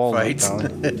dart walnut, fights.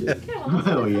 darling.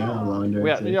 Oh yeah, lawn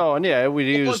darts. we had,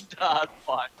 we used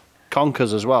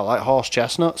conkers as well, like horse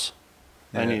chestnuts.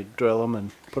 And Yeah. you drill them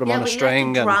and put them Yeah, on a but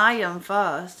string. you have to And dry them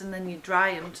first, and then you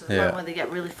dry them to the Yeah. point where they get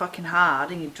really fucking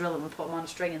hard, and you drill them and put them on a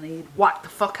string, and then you whack the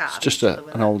fuck out. it's of just each other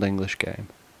with an it. old English game.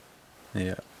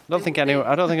 Yeah. I don't think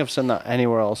I've seen that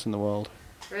anywhere else in the world.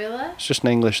 Really? It's just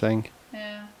an English thing.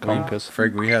 Yeah. Conkers.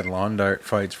 Frig, we had lawn dart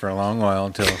fights for a long while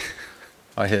until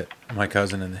I hit my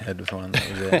cousin in the head with one. That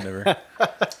was the end of her.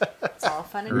 It's all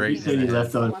fun and Right. You games. said you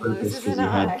left on Someone purpose loses because an you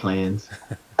eye. had plans.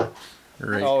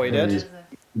 Right. Oh, he did?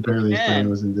 Apparently his Man. plan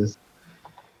wasn't this.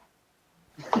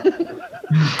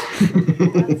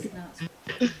 That's nuts.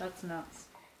 That's nuts.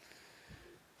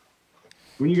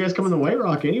 When you guys coming to White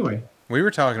Rock anyway? We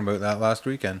were talking about that last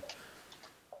weekend.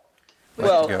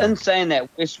 Well, Let's go. in saying that,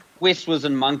 Wes was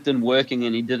in Moncton working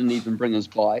and he didn't even bring his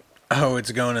bike. Oh,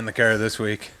 it's going in the car this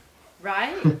week.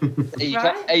 Right?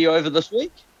 Are you over this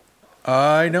week?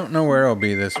 I don't know where I'll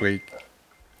be this week,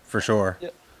 for sure.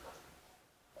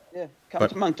 Yeah, come But-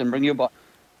 to Moncton, bring your bike.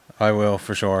 I will,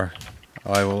 for sure.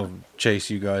 I will chase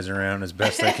you guys around as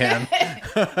best I can.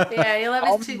 Yeah, you'll have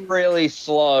his I'm two. really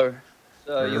slow,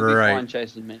 so you'll be Right. fine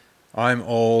chasing me. I'm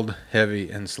old, heavy,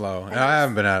 and slow. And I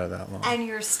haven't been out of that long. And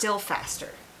you're still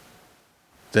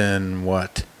Then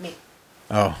what? Me.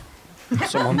 Oh,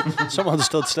 Someone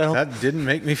stood still. that didn't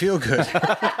make me feel good.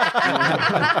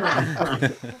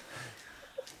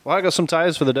 Well, I got some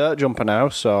tyres for the dirt jumper now,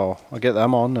 so I'll get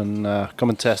them on and come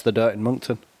and test the dirt in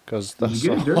Moncton, because that's You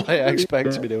get a dirt all I jumper?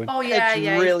 expect to be doing. Oh yeah, It's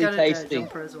yeah. really He's got a dirt tasty.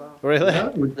 jumper as well. Really? Yeah,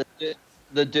 would-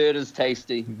 The dirt is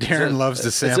tasty. Darren loves to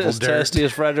Is it sample as dirt. tasty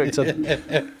as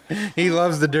Fredericton? He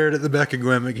loves the dirt at the Beck of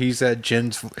Gwimmick. He said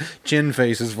chin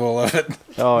face is full of it.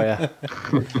 Oh, yeah.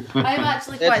 I'm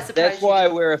actually quite surprised. That's why I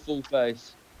you wear a full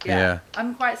face. Yeah.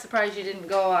 I'm quite surprised you didn't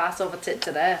go ass over tit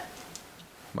today.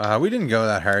 We didn't go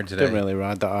that hard today. Didn't really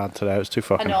ride that hard today. It was too I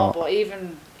fucking know, hot. but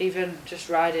even just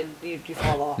riding, you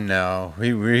fall off. No,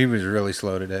 he was really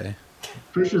slow today.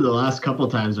 pretty sure the last couple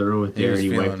times I rode with He was Darren, he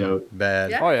wiped feeling out. bad.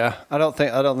 Yeah. Oh yeah, I don't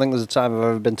think there's a time I've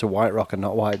ever been to White Rock and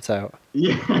not wiped out.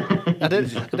 Yeah. I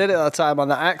did it that time on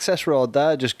the access road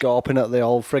there, just gawping at the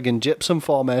old friggin' gypsum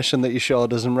formation that you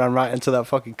showed us and ran right into that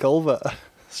fucking culvert.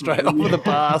 Straight over the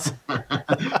bars.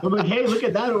 I'm like, hey, look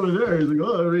at that over there. He's like,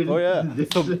 oh, right. Oh yeah.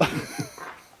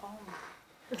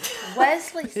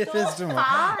 Wesley, stop It's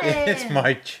farting.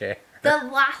 my chair. The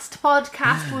last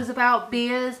podcast was about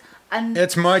beers, and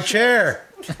It's my chair.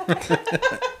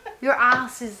 your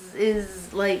ass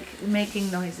is like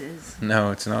making noises.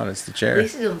 No, it's not. It's the At chair.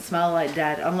 least it doesn't smell like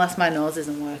dead, unless my nose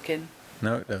isn't working.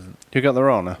 No, it doesn't. You got the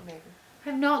Rona?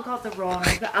 I've not got the wrong.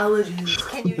 I've got allergies.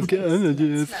 Can you Okay, taste and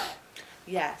allergies. smell?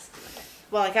 Yes.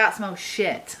 Well, I can't smell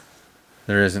shit.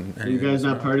 There isn't. Are you guys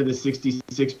not part of the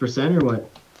 66% or what?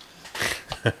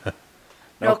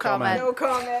 No comment. No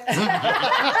comment.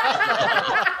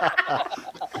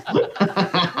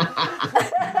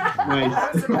 Nice.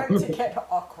 I was about to get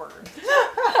awkward.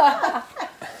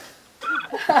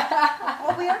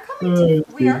 Well, we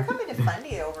are coming to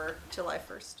Fundy over July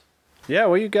 1st. Yeah,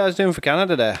 what are you guys doing for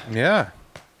Canada Day? Yeah,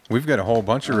 we've got a whole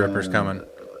bunch of rippers coming.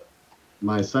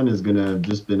 My son is gonna have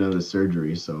just been out of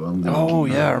surgery, so I'm gonna Oh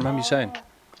yeah, I remember you saying.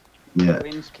 yeah,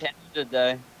 When's Canada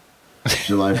Day?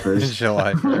 July 1st.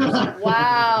 July 1st.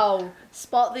 Wow.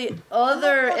 Spot the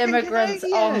other immigrants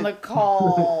on the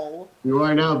call. You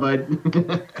are now, bud.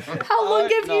 How long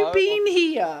have you No. been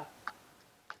here?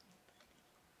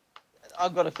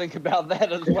 I've got to think about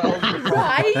that as well.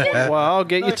 Right? Well,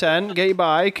 get your tent, get your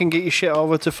bike, and get your shit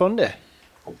over to Fundy.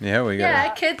 Yeah, we got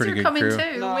Yeah, a kids pretty are good coming crew.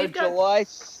 too. No, We've got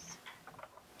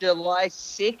July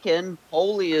 2nd,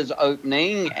 Polly is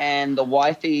opening, and the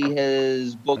wifey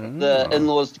has booked the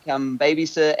in-laws to come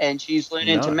babysit, and she's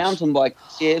learning to Nice. mountain bike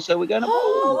this year, so we're going to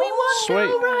Oh, we want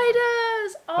Sweet. Go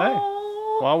Riders.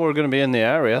 Oh. Well, we're going to be in the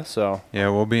area, so. Yeah,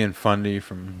 we'll be in Fundy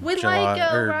from We'd July like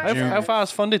Go or Riders. June. How far is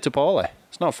Fundy to Paulie?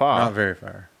 It's not far. Not very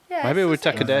far. Yeah, Maybe it's we the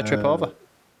take a same. day trip over.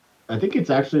 I think it's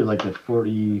actually like a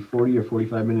 40 or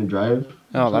 45-minute drive.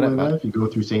 Oh, that ain't bad. If you go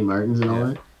through St. Martin's and all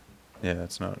that. Yeah,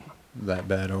 it's not that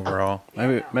bad overall.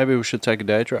 Maybe we should take a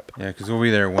day trip. Yeah, because we'll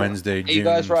be there Wednesday, June Are you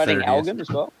guys riding 30th. Elgin as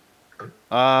well?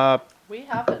 We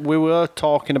haven't. We were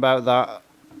talking about that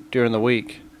during the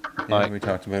week. Yeah, we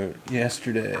talked about it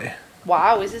yesterday.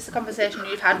 Wow, is this a conversation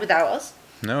you've had without us?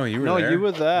 No, you were No, there. you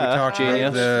were there. We talked about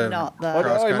Genius. the Not there.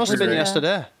 Oh, it must have been cross-country race.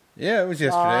 yesterday. Yeah, it was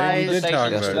yesterday. You did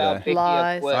talk about it.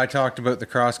 Lies. I talked about the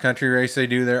cross-country race they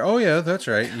do there. Oh, yeah, that's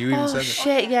right. You even Oh said that.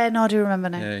 shit! Yeah, no, I do remember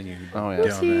now. Yeah, you Oh, yeah.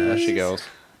 dumbass. There she goes.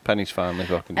 Penny's finally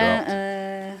fucking dropped.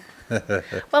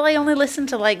 Well, I only listen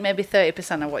to like maybe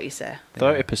 30% of what you say.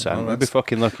 30%. Well, We'd be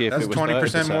fucking lucky if That's it was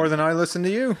 20% 30%. more than I listen to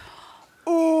you.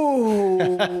 Ooh,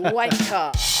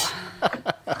 wanker.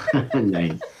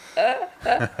 Nice.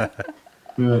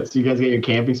 So you guys got your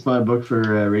camping spot booked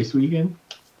for race weekend?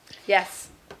 Yes.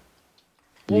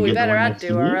 Did Well, you we get the better one add next to,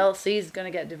 to or me? else he's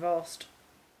gonna get divorced.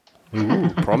 Ooh,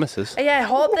 promises. Yeah, I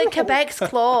hope that Quebec's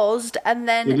closed, and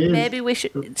then It is. maybe we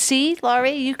should see,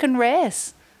 Laurie. You can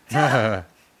race. Do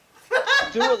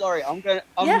it, Laurie. I'm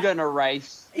Yeah. gonna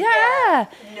race. Yeah.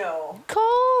 No. Of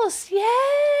course.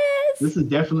 Yes. This is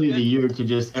definitely the year to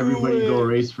just everybody go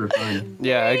race for fun.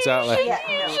 Yeah, exactly. Yeah,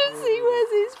 You no. should see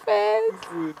Wesley's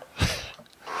face.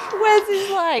 Wesley's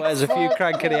like. Whereas if you fuck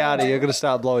crank it out, you're going to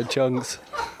start blowing chunks.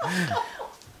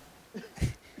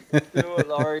 Do it,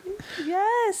 Laurie.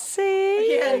 Yes.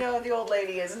 See. Yeah, no, the old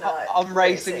lady is not. I'm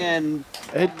racing in.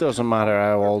 It doesn't matter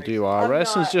how old you are. I'm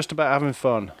Racing's not. just about having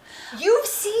fun. You've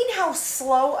seen how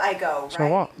slow I go, right? So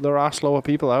what? There are slower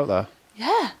people out there.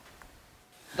 Yeah.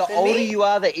 The Than older me? you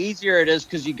are, the easier it is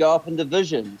because you go up in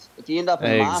divisions. If you end up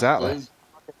in Exactly. Masters,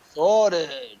 sorted.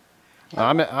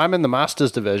 I'm in the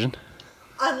Masters division.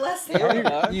 Unless There they're you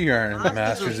go. You aren't in the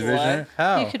Masters division.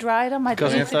 How? You could ride on my.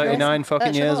 Because you're dated 39 race. fucking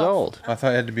That's years off. old. I thought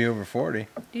you had to be over 40.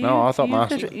 No, I thought you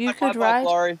Masters- Could, you Like could my bike, ride.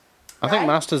 Laurie. I think Right?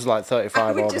 Masters is like I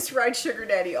 35 would over. just ride Sugar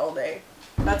Daddy all day.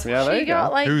 That's Yeah, there She you got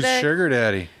go. like Who's the. Sugar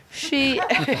Daddy? She.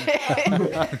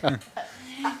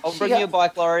 I'll bring you a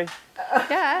bike, Laurie.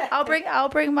 Yeah, I'll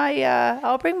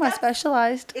bring my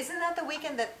Specialized. Isn't that the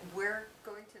weekend that we're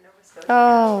going to Nova Scotia?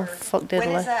 Oh, Or- fuck When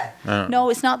diddly. is that? No,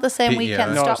 it's not the same Yeah.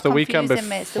 weekend. No, Stop it's the weekend confusing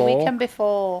me. It's the before. weekend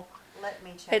before. Let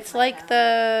me check. It's my like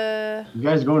calendar. the You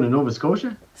guys going to Nova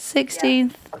Scotia?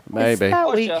 16th. Maybe. It's that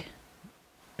Scotia. week.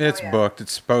 It's yeah. booked.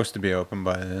 It's supposed to be open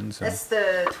by then, so That's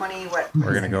the 20 what?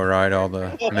 we're gonna go ride all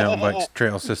the mountain bike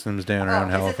trail systems down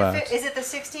around Halifax. Is it the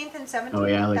 16th and 17th? Oh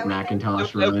yeah, like that weekend?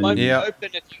 Macintosh It won't run. be Yeah. open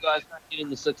if you guys don't get in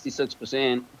the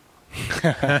 66%.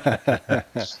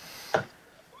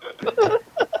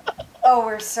 Oh,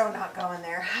 we're so not going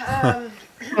there.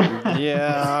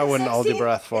 Yeah, I wouldn't hold your 16th?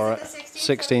 breath for Is it. it the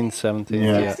 16th, 17th,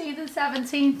 Yeah. yeah. 16th and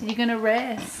 17th, you're gonna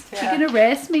race. Yeah. You're gonna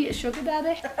race me at Sugar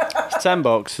Daddy. It's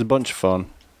 $10. It's a bunch of fun.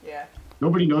 Yeah.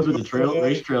 Nobody knows what the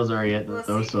race trails are yet,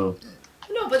 though. So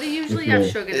No, but they usually Okay. have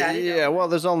Sugar Daddy. Yeah, well,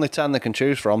 there's only 10 they can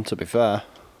choose from, to be fair.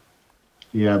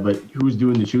 yeah, but who's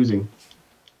doing the choosing?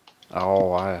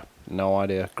 Oh, I have no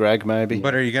idea. Greg, maybe?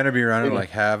 But are you gonna be running like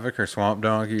Havoc or Swamp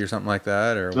Donkey or something like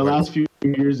that, or The what? last few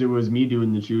years, it was me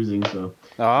doing the choosing. So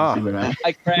we'll Ah, see what happens.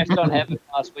 I crashed on Havoc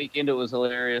last weekend. It was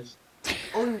hilarious.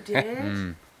 Oh, you did?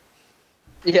 Mm.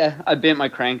 Yeah, I bent my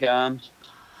crank arms.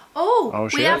 Oh, Oh, we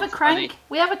shit. have a crank.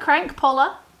 We have a crank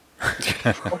puller.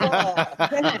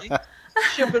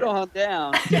 Ship it on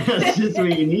down. That's just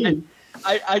what you need.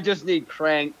 I just need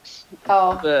cranks.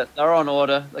 Oh, But they're on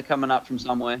order. They're coming up from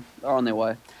somewhere. They're on their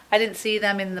way. I didn't see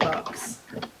them in the box.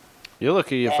 you're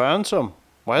lucky you found some.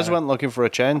 Wes went looking for a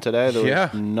chain today. There was Yeah.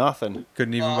 nothing.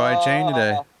 Couldn't even buy a chain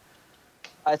today.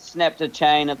 I snapped a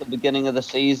chain at the beginning of the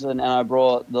season, and I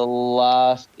brought the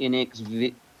last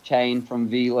chain from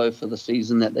Velo for the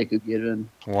season that they could get in.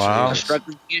 Wow. I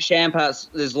struggled to get Sham parts.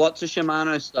 There's lots of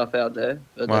Shimano stuff out there,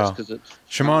 but Wow. that's because it's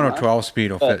Shimano Shimano.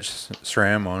 12-speed will fit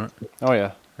SRAM on it. Oh,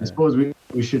 yeah. I suppose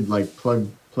we should like plug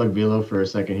Velo for a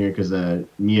second here because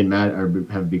me and Matt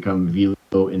have become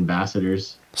Velo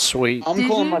ambassadors. Sweet. I'm Did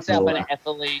calling you- myself an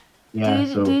athlete. Yeah,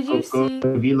 Did- so did you go see-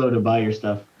 to Velo to buy your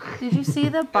stuff. Did you see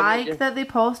the bike that they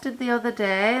posted the other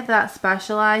day? That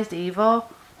Specialized Evo.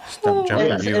 Stop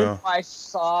jumping, It's in Evo. my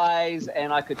size,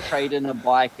 and I could trade in a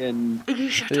bike and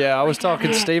Yeah, I was talking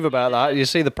to Steve about that. You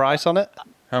see the price on it?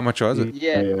 How much was it?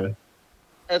 yeah,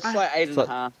 it's like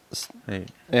 8.5. Hey,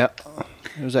 Yeah.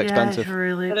 It was expensive. Yeah, it's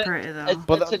really But pretty though.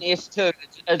 But it's an S2.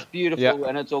 It's beautiful Yeah.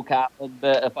 and it's all carbon.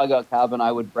 But if I got carbon,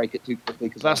 I would break it too quickly.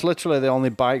 Cause That's literally the only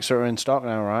bikes that are in stock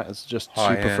now, right? It's just Oh,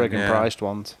 super yeah, friggin' yeah. priced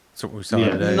ones. that's what we saw Yeah.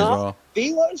 today as No. well.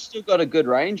 Velo's still got a good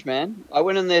range, man. I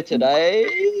went in there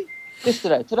today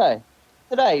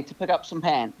to pick up some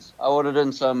pants. I ordered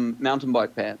in some mountain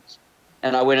bike pants.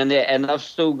 And I went in there, and they've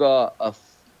still got a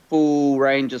full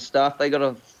range of stuff. They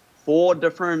got 4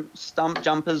 different stump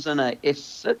jumpers and a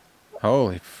S6.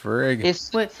 Holy frig.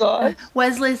 S6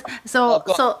 Wesley's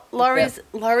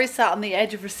Laurie's sat on the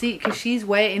edge of her seat because she's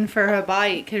waiting for her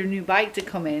new bike to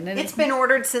come in. And It's been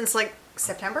ordered since like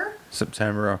September,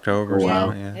 October. Oh,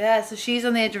 wow. Yeah. Yeah, so she's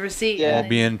on the edge of her seat. Yeah. Won't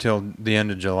be in till the end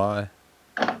of July.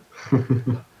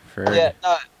 Frig. Yeah,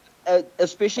 no,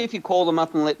 especially if you call them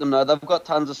up and let them know. They've got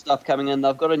tons of stuff coming in.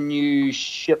 They've got a new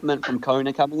shipment from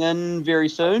Kona coming in very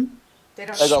soon. they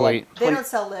don't. They got like They 20 don't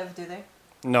sell live, do they?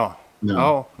 No. No.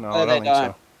 Oh, no, I No, they don't think so.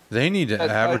 don't. They need to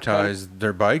Okay. advertise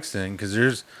their bikes then,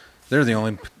 because they're the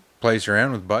only place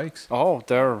around with bikes. Oh,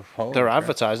 they're Holy crap.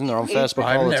 advertising. They're on Facebook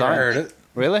I've all the never time. heard it.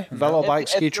 Really? Velo Bike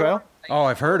Ski If you're- Trail? Oh,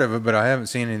 I've heard of it, but I haven't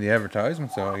seen any of the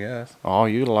advertisements, so I guess. Oh,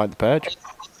 you'd like the page.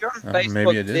 If you're on Maybe Facebook,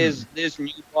 I didn't. there's new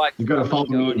bikes. You gotta follow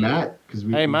coming me and going in. Matt.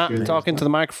 Hey, Matt, talking to the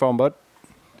microphone, bud.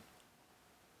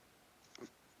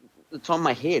 It's on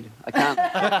my head. I can't.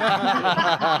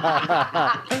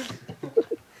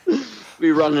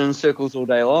 We run in circles all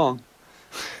day long.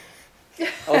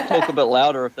 I'll talk a bit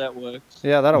louder if that works.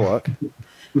 Yeah, that'll work.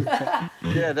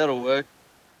 Yeah, that'll work.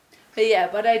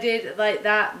 But I did like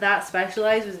that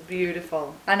Specialized was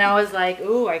beautiful. And I was like,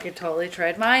 ooh, I could totally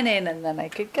trade mine in and then I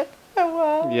could get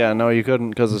Yeah, no, you couldn't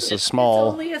because it's a It's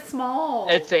small. only a small.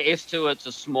 It's a S2, it's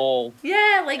a small.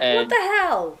 Yeah, like what And- the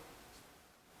hell?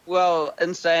 Well,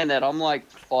 in saying that, I'm like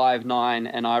 5'9",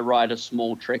 and I ride a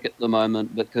small Trek at the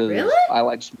moment because Really? I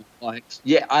like small bikes.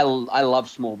 Yeah, I love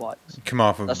small bikes. Come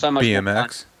off of That's so much more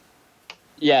BMX.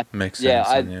 Yeah, Makes yeah.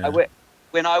 sense. then,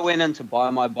 When I went in to buy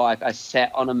my bike, I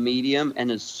sat on a medium, and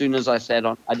as soon as I sat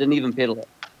on, I didn't even pedal it.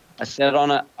 I sat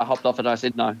on it, I hopped off it, I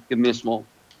said, no, give me a small.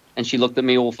 And she looked at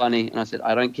me all funny, and I said,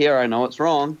 I don't care, I know it's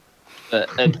wrong, but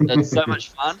it's so much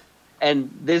fun.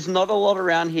 And there's not a lot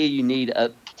around here you need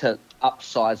to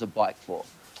upsize a bike for.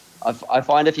 I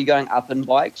find if you're going up in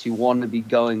bikes, you want to be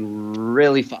going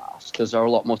really fast because they're a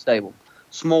lot more stable.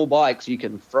 Small bikes, you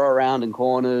can throw around in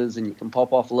corners, and you can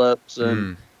pop off lips,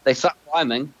 and they suck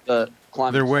climbing, but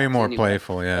climbing They're way sucks more anyway.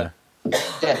 playful, yeah.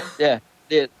 Yeah.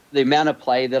 The amount of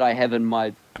play that I have in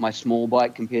my small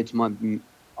bike compared to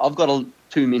I've got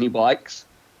too many bikes.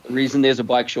 The reason there's a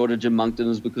bike shortage in Moncton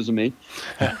is because of me.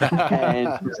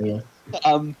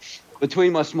 And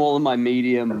between my small and my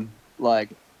medium, like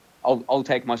I'll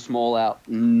take my small out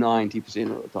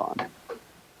 90% of the time.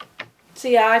 So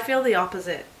yeah, I feel the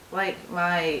opposite. Like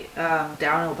my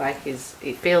downhill bike it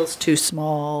feels too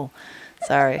small.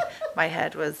 Sorry, my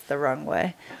head was the wrong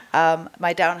way.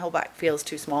 My downhill bike feels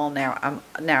too small now.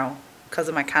 Now because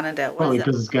of my Cannondale. Probably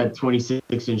because it's got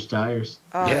 26-inch tires.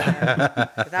 Oh, yeah.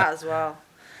 That as well.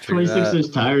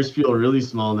 26-inch tires feel really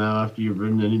small now after you've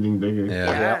ridden anything bigger.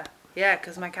 Yeah,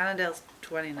 because my Cannondale's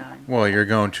 29. Well, you're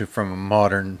going from a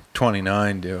modern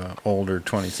 29 to an older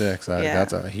 26.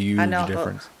 That's a huge I know,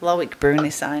 difference. Loic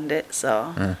Bruni signed it,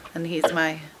 so and he's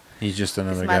just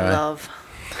another my guy. love.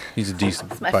 He's a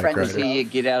decent my bike friend. rider. Is he your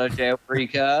get out of jail free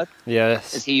card?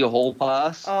 Yes. Is he your hall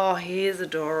pass? Oh, he is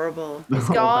adorable. He's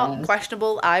got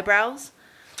questionable eyebrows.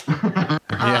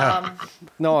 Yeah.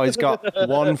 No, he's got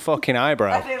one fucking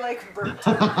eyebrow. They like burnt.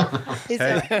 He's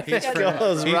Hey, he's French.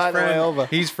 goes right the way over.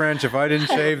 He's French. If I didn't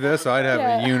shave this, I'd have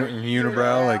a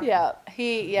unibrow, like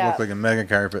look look like a mega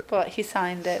carpet. But he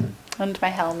signed it and my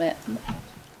helmet.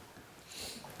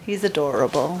 He's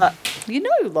adorable. You know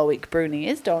who Loic Bruni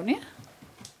is, don't you?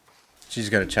 She's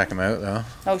got to check him out though.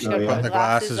 Oh, she's Oh, gonna yeah. put The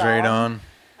glasses right on.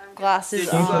 Glasses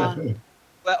Did you on.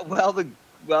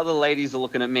 Well, the ladies are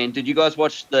looking at me. Did you guys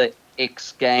watch the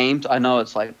X Games? I know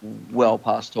it's like well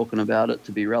past talking about it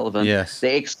to be relevant. Yes.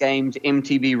 The X Games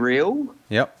MTV Reel.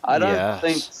 Yep. I don't Yes.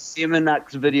 think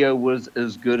Semenuk's video was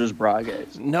as good as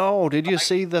Braga's. No, did you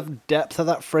see the depth of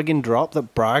that friggin' drop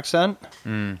that Bragg sent?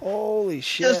 Holy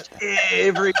shit. Just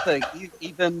everything.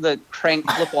 Even the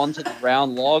crank flip onto the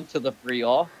round log to the free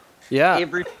off. Yeah.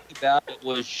 Everything about it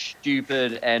was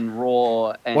stupid and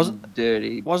raw and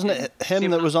dirty. Wasn't it him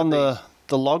that was on the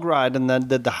log ride and then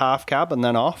did the half cab and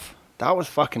then off? That was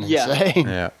fucking insane.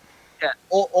 Yeah. Yeah,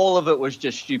 all of it was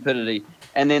just stupidity.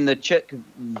 And then the chick,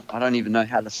 I don't even know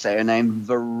how to say her name,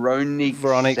 Veronique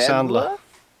Sandler.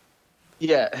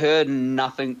 Yeah, her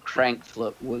nothing crank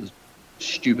flip was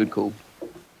stupid cool.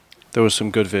 There was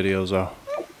some good videos though.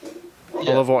 I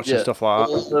love watching stuff like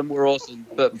that. All of them were awesome,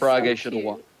 but Braga should have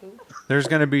won. There's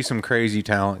going to be some crazy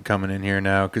talent coming in here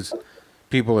now because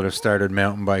people that have started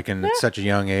mountain biking at such a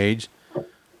young age,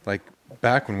 like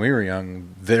back when we were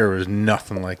young, there was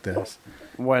nothing like this.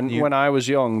 When I was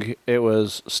young, it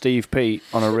was Steve Pete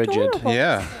on a rigid.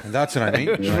 Yeah, that's what I mean.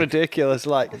 It was ridiculous.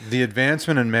 Like the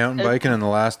advancement in mountain biking in the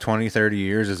last 20, 30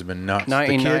 years has been nuts.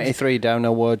 1993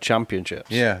 downhill world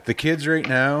championships. Yeah, the kids right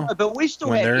now, but we still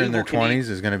when they're in their 20s,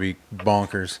 is going to be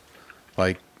bonkers.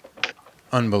 Like,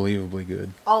 unbelievably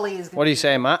good. Ollie is. What do you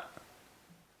say, Matt?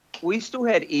 We still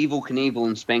had Evil Knievel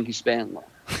and Spanky Spanler.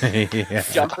 Yeah.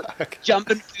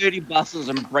 Jumping 30 buses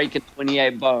and breaking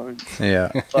 28 bones.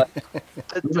 Yeah. But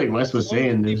it's like Wes was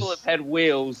saying. People have had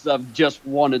wheels that have just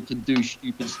wanted to do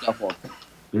stupid stuff on them.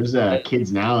 There's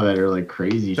kids now that are like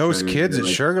crazy. Those kids at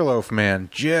Sugarloaf, man,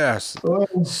 just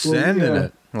sending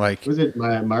it. Like, was it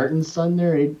Martin's son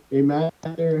there? Matt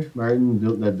there?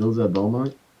 Martin that builds at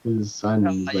Beaumont. His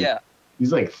son.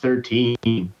 He's like 13,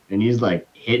 and he's like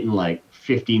hitting like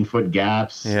 15-foot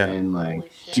gaps and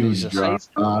like huge drops.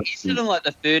 He's hitting like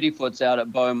the 30-foots out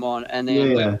at Beaumont, and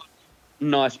then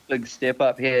nice big step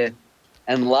up here.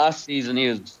 And last season he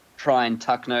was trying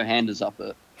tuck no handers up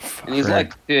it, and he's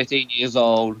like 13 years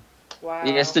old. Wow.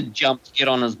 He has to jump to get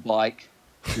on his bike.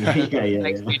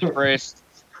 Makes me depressed.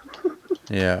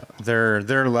 Yeah, their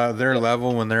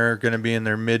level when they're going to be in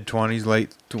their mid-20s,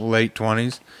 late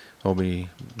 20s, will be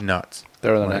nuts.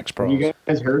 They're the next pros. Have you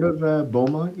guys heard of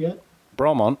Beaumont yet?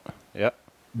 Bromont, yeah.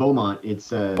 Beaumont, it's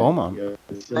Beaumont.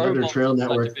 It's another trail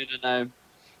network.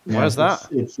 Where's that?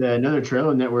 It's another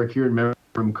trail network here in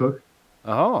from Cook.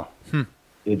 Oh.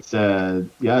 It's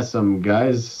some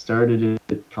guys started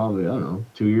it probably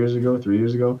 3 years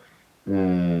ago,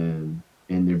 and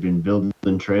they've been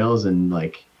building trails, and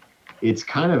like it's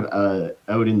kind of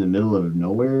out in the middle of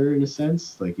nowhere in a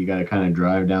sense. Like you got to kind of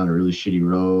drive down a really shitty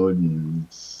road, and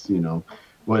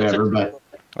whatever. But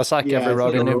that's like every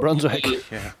road in New Brunswick.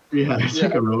 It's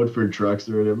like a road for trucks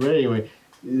or whatever. But anyway,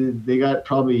 they got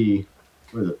probably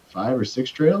 5 or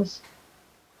 6 trails,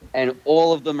 and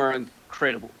all of them are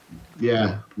incredible.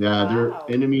 Yeah, they're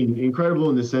incredible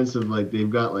in the sense of like they've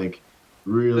got like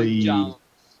really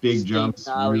big jumps,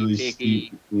 really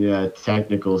steep,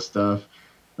 technical stuff.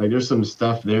 Like there's some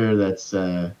stuff there that's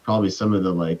probably some of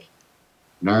the like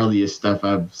gnarliest stuff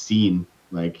I've seen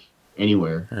like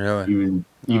anywhere. Really? Even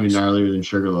gnarlier than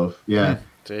Sugarloaf. Yeah.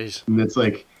 Jeez. And it's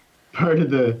like part of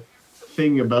the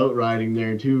thing about riding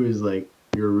there too is like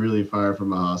you're really far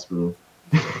from a hospital.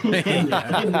 and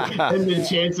the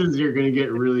chances you're gonna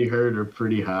get really hurt are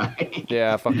pretty high.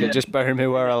 Yeah, fucking just bury me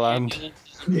where I land.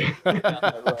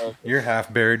 You're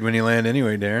half buried when you land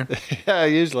anyway, Darren. Yeah,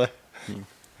 usually.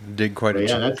 Dig quite a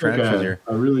that's trench like with your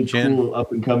a really chin. cool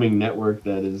up and coming network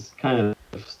that is kind of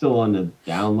still on the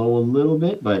down low a little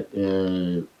bit, but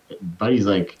Buddy's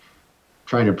like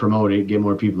trying to promote it, get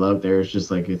more people out there. It's just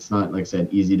like it's not, like I said,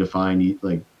 easy to find.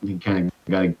 Like you kind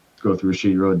of got to go through a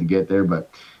shitty road to get there, but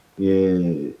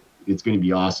it's going to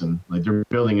be awesome. Like they're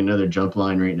building another jump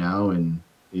line right now, and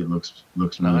it looks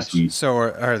really sweet. So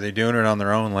are they doing it on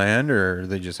their own land, or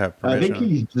they just have permission? I think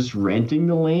he's just renting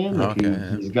the land. Like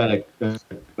he's got a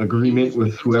agreement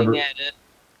with whoever.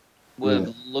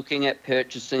 We're looking at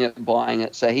purchasing it, buying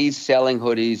it. So he's selling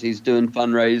hoodies, he's doing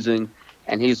fundraising,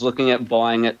 and he's looking at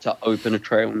buying it to open a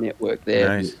trail network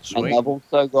there. Nice. And I've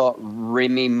also got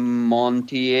Remy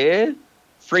Montier,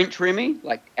 French Remy,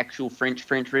 like actual French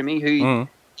Remy, who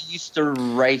used to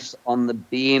race on the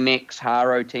BMX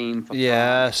Haro team.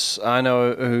 Yes, I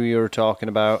know who you're talking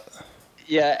about.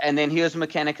 Yeah, and then he was a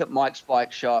mechanic at Mike's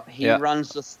Bike Shop. He runs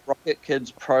the Sprocket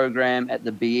Kids program at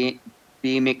the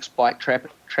BMX Bike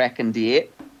Track and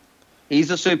Diet. He's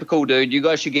a super cool dude. You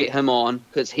guys should get him on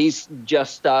because he's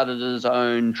just started his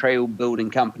own trail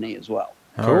building company as well.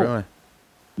 Oh, cool. Really?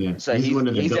 Yeah. So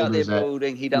he's out there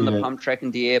building. He done the Pump Track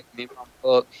and Diet.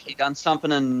 He done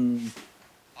something in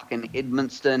fucking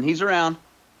Edmundston. He's around.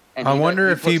 And I wonder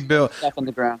if he built stuff on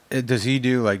the ground. Does he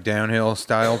do like downhill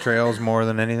style trails more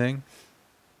than anything?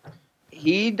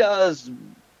 He does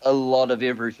a lot of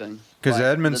everything. Because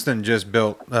Edmundston just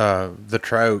built the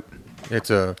Trout. It's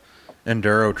a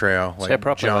enduro trail. Like say it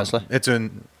properly, Wesley. It's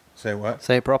say what?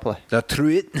 Say it properly. The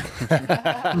Trout.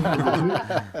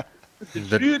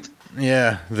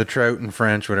 The Trout in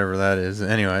French, whatever that is.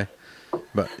 Anyway,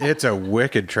 but it's a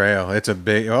wicked trail. It's a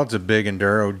big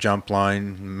enduro jump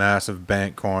line, massive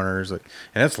bank corners, and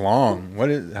it's long.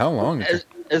 How long is it?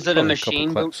 Is it a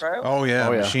machine built trail? Oh yeah,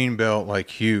 machine built, like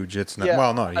huge. It's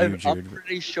not not huge. I'm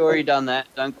pretty sure he done that.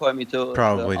 Don't quote me to it.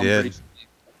 Probably did.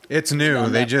 It's new.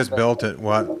 They just built it.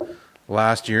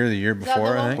 Last year, the year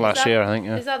before, I think. Last year, I think.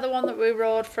 Yeah. Is that the one that we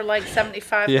rode for like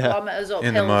 75 kilometers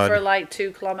uphill for like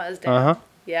 2 kilometers down?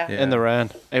 Yeah. Yeah. in the rain.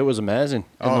 It was amazing.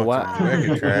 In the wet. it's a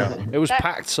wicked trail. It was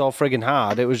packed so friggin'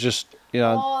 hard. It was just,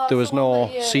 Oh, there that's was the one no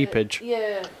that you- seepage.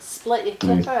 You split your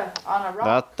clipper on a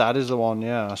rock. That is the one,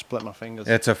 yeah. I split my fingers.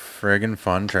 It's a friggin'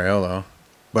 fun trail, though.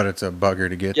 But it's a bugger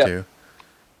to get Yep. to.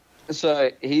 So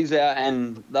he's out,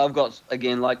 and they've got,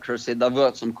 again, like Chris said, they've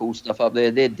got some cool stuff up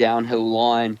there. Their downhill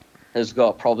line has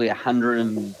got probably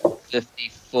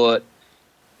 150-foot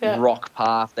rock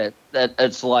path that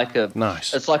it's like a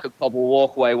nice. It's like a cobble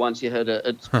walkway once you hit it.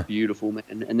 It's beautiful,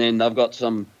 man. And then they've got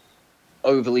some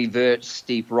overly vert,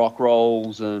 steep rock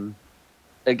rolls, and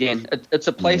again, it's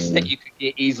a place that you could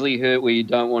get easily hurt where you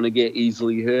don't want to get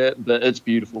easily hurt, but it's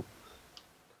beautiful.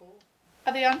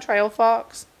 Are they on Trail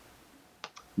Fox?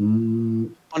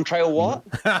 On trail what?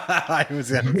 I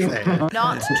was going to say.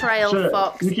 Not Trail Shut up.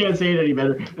 Fox. You can't say it any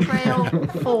better. Trail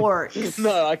Forks.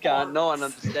 No, I can't. No one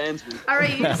understands me. All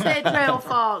right, you say Trail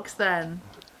Fox then.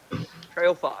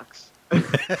 Trail Fox.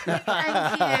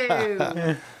 Thank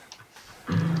you.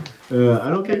 I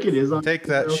don't think it is on. Take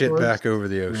that Trail shit Forks. back over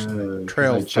the ocean. 'Cause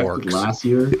Trail I checked Forks. it last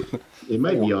year. It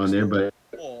might be on there, but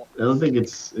I don't think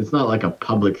it's not like a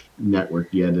public network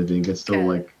yet. I think it's still Okay.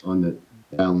 like on the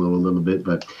down low a little bit,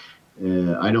 but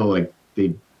I know like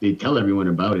they tell everyone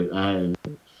about it. I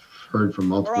heard from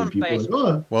multiple on people. Like,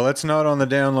 Facebook. oh, Well, it's not on the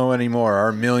down low anymore.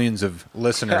 Our millions of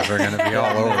listeners are going to be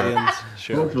all over it.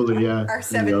 Sure. hopefully, yeah. Our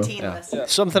there you go. 17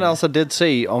 listeners. Something else I did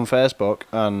see on Facebook,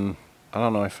 and I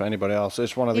don't know if anybody else.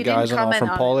 It's one of the You didn't guys I know comment from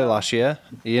on it, Paulie though. last year.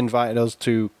 He invited us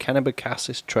to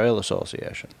Kennebecassis Trail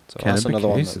Association. So that's another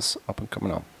one Kennebecassis. that's up and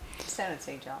coming on. Down in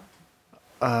St. John.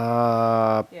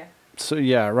 Yeah. So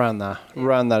yeah, around that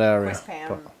area. West Pam,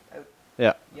 But, out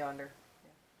yeah. yonder.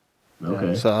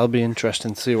 Okay. So that'll be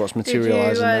interesting to see what's Did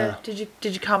materialising you, there.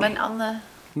 did you comment on the?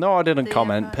 No, I didn't the,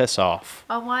 comment. Piss off.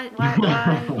 Oh, why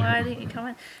didn't you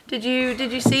comment? Did you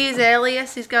see his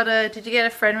alias? Did you get a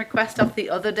friend request off the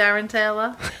other Darren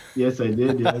Taylor? Yes, I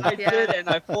did. Yeah. I did, and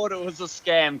I thought it was a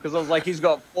scam because I was like, he's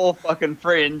got 4 fucking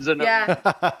friends, and Yeah,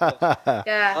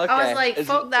 yeah. Okay. I was like, Is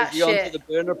fuck he- that is he onto shit. the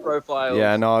burner profile?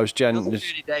 Yeah, no, I was That's a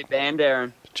 30-day ban,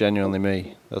 Darren. genuinely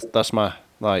me. That's my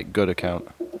good account.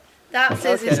 That's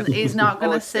his. Okay. He's not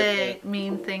gonna Oh, say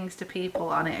mean things to people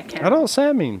on it. Account. I don't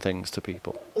say mean things to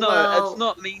people. No, Well- it's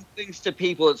not mean things to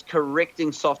people. It's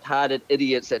correcting soft-hearted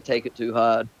idiots that take it too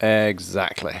hard.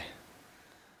 Exactly.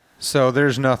 So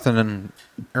there's nothing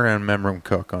around Memram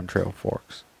Cook on Trail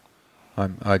Forks.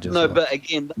 I just No, looked. but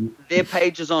again, their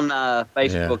page is on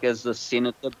Facebook as the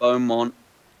Senator Beaumont.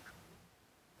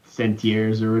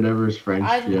 Sentiers or whatever is French.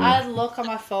 yeah. I'd look on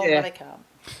my phone, Yeah. but I can't.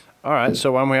 All right.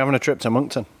 So when we having a trip to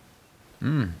Moncton?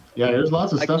 Yeah, there's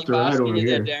lots of I stuff keep to ride asking over you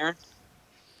here. there, Darren.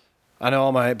 I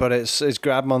know, mate, but it's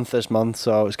grad month this month,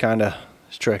 so it's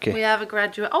tricky. We have a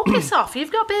graduate. Oh, piss off!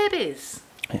 You've got babies.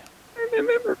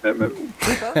 We both have a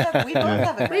We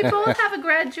graduate. both have a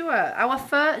graduate. Our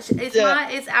first. It's Yeah.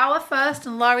 it's our first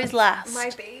and Laurie's last. My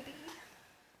baby.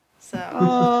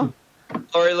 So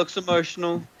Laurie looks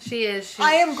emotional. she is. She's,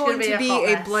 I am she's going gonna to be hot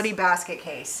a mess. bloody basket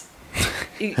case.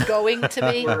 You going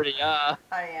to be. You already are.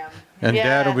 I am. And Yeah.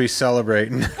 Dad will be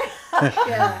celebrating.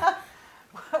 Yeah.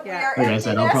 We Yeah. are Like I empty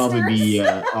said, I'll probably be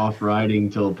nesters. off riding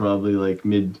till probably like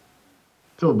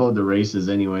till about the races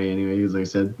anyway. Because like I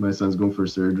said, my son's going for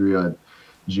surgery on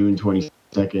June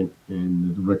 22nd,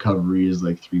 and the recovery is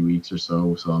like 3 weeks or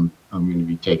so. So I'm going to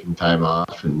be taking time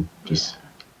off and just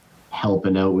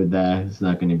helping out with that. It's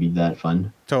not going to be that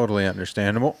fun. Totally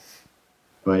understandable.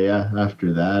 But yeah,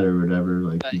 after that or whatever,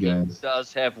 like But you he guys.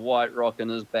 does have White Rock in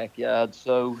his backyard,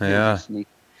 so he'll Yeah. sneak.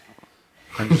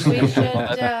 I'm just, We should.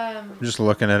 I'm just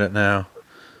looking at it now.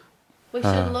 We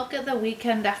should look at the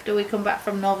weekend after we come back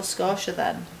from Nova Scotia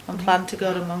then, and plan to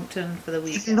go to Moncton for the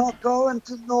He's weekend. not going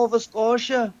to Nova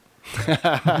Scotia.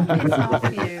 It's off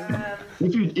you.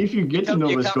 If you get to You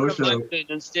Nova come to Scotia, Moncton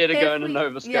instead of If going to we-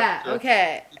 Nova Scotia. Yeah.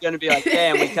 Okay. You're going to be like,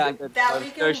 damn, we can't go to That Nova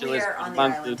weekend Scotia. we Let's are go to on the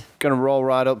Moncton. island. Gonna roll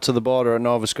right up to the border at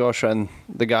Nova Scotia, and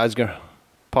the guy's gonna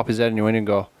pop his head in your window and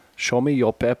go, "Show me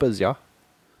your papers, yeah."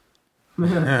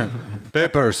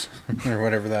 Peppers, or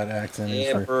whatever that accent is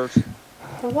Yeah, for first.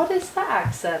 What is that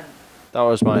accent? That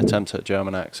was my attempt at a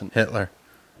German accent. Hitler.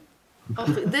 Oh,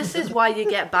 this is why you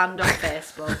get banned on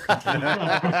Facebook.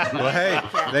 Well, hey,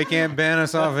 they can't ban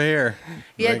us off of here.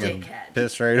 Yeah, They can dickhead.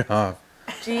 piss right off.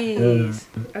 Jeez.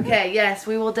 Okay, yes,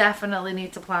 we will definitely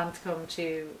need to plan to come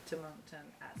to Moncton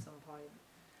at some point.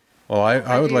 Well,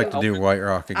 I would do- like to do White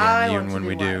Rock again, I even want to when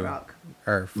we White do Rock.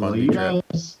 our well, fun you trip.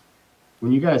 guys,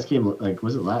 when you guys came, like,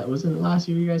 wasn't it last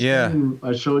year you guys Yeah. came? And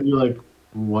I showed you like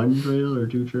one trail or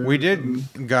two trails. We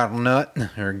did Garnet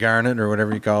or Garnet or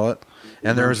whatever you call it,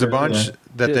 and there was a bunch Yeah.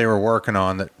 that they were working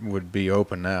on that would be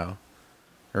open now.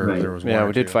 Or Right. there was one Yeah, or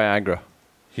we did two. Viagra.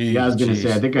 Yeah, I was gonna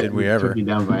say. I think did we ever? took you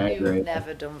down Viagra. You've Right?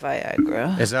 never done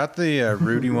Viagra. Is that the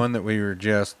Rudy one that we were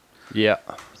just Yeah.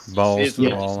 balls to the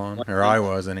Yes. wall on? Or I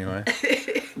was, anyway.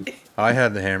 I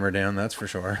had the hammer down, that's for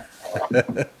sure.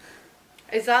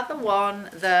 Is that the one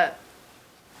that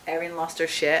Erin lost her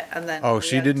shit and then? Oh, we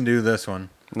she had- didn't do this one.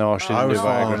 No, she I didn't was do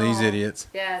following Viagra. these idiots.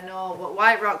 Yeah, no, but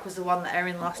White Rock was the one that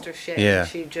Erin lost her shit. Yeah. And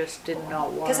she just did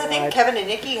not want. Because I think ride. Kevin and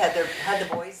Nikki had the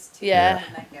boys. Too. Yeah.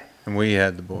 Yeah. And we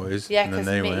had the boys. Yeah, and then because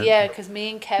they me, went. yeah, 'cause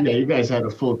me and Kevin. Yeah, you guys had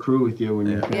a full crew with you when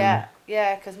you. Yeah,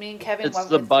 yeah, because me and Kevin It's went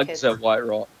the with bugs kids. at White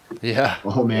Rock. Yeah.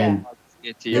 Oh man,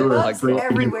 Get to they you. were bugs freaking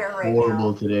everywhere right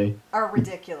horrible now. today. Are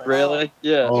ridiculous. Really?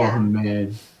 Yeah. Oh Yeah.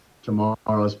 man,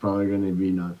 tomorrow's probably gonna be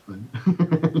not fun.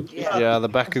 Yeah, the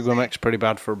back of Gummick's pretty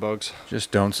bad for bugs.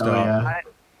 Just don't Oh stop. yeah. I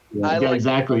Yeah, like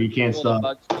exactly. You can't before the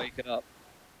stop. bugs wake up.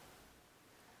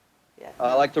 Yeah.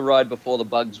 I like to ride before the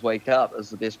bugs wake up.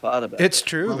 Is the best part about it. It's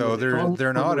true though.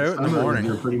 They're not out in the morning.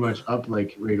 They're pretty much up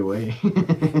like right away.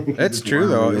 It's true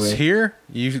though. It's here.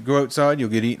 You go outside, you'll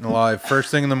get eaten alive. First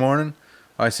thing in the morning,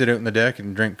 I sit out in the deck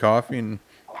and drink coffee, and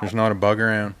there's not a bug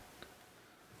around.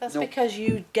 That's because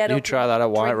you get up. You try that at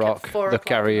White Rock. They'll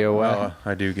carry you away. Well,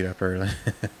 I do get up early.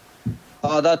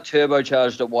 Oh, they're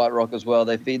turbocharged at White Rock as well.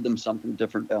 They feed them something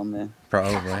different down there.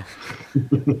 Probably.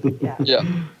 Yeah. Yeah.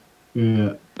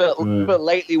 Yeah. But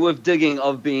lately with digging,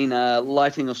 I've been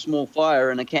lighting a small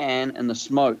fire in a can, and the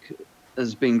smoke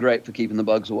has been great for keeping the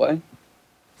bugs away.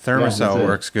 Thermocell that's it.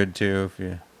 works good too if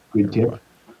you Good tip.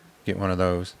 get one of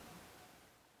those.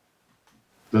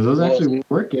 Does those actually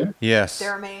work? Yeah. Yes.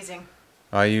 They're amazing.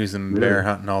 I use them Really? bear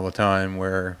hunting all the time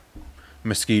where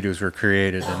mosquitoes were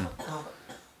created, and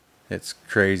it's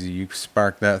crazy. You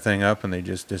spark that thing up and they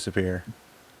just disappear.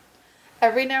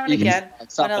 Every now and You can again,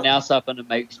 set something else up and it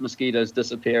makes mosquitoes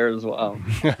disappear as well.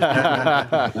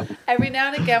 every now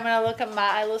and again when I look at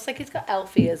Matt, it looks like he's got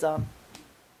elf ears on.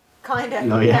 Kind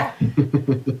of. Oh yeah.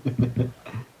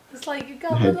 It's like you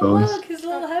got Headphones. little look, his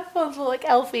little headphones look like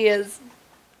elf ears.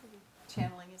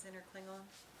 Channeling his inner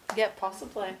Klingon. Yeah,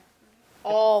 possibly.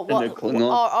 Or Inner what?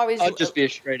 Klingon. Or his I'd just be a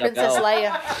straight up Princess elf.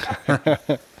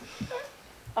 Leia.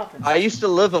 Oh, Princess. I used to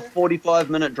live a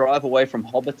 45-minute drive away from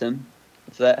Hobbiton,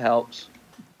 if that helps.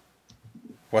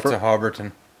 What's a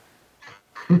Hobbiton?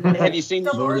 Have you seen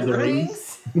The Lord of the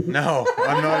Rings? No,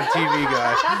 I'm not a TV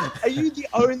guy. Are you the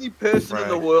only person in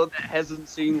the Right. world that hasn't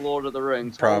seen Lord of the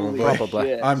Rings? Probably. Holy Probably.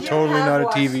 shit. I'm You totally have not a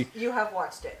watched- TV. You have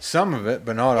watched it. Some of it,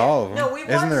 but not all of them. No, we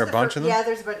watched Isn't there a the bunch fir- of them?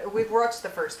 Yeah, but we've watched the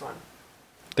first one.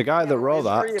 The guy that wrote It's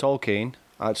that, pretty- Tolkien,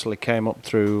 actually came up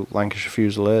through Lancashire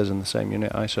Fusiliers in the same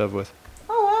unit I served with.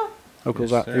 Oh How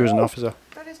cool's Yes, that? He was an sir. officer. wow,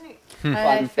 that is neat. I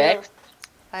Fun feel- fact.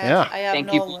 Yeah. I have Thank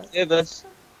no you for your words. service.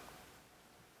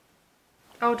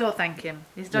 Oh, don't thank him.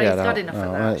 He's not enough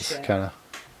of that that's shit. kind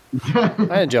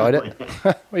of. I enjoyed it.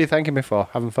 What are you thanking me for?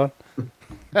 Having fun?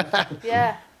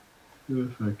 Yeah. Oh,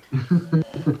 fuck.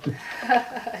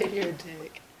 You're a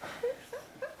dick.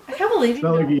 I can't believe It's you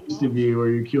not like know. it used to be where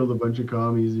you killed a bunch of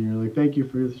commies and you're like, thank you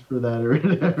for that or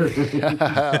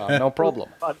whatever. No problem.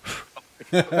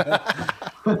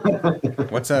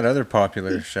 What's that other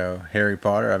popular show? Harry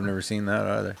Potter? I've never seen that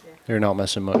either. You're not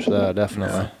missing much there,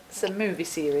 definitely. It's a movie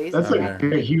series. That's like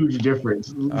a huge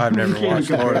difference. I've never You can't watched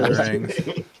Lord of the compare Rings.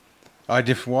 those. I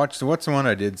just watched. What's the one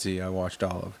I did see? I watched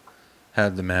all of.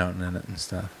 Had the mountain in it and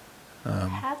stuff.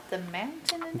 Had the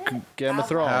mountain in it. Game of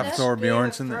Thrones. Hafthor Game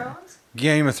of Bjornsson. Thrones?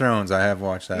 Game of Thrones. I have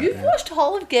watched that. You've yeah. watched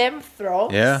all of Game of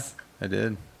Thrones. Yeah, I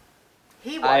did.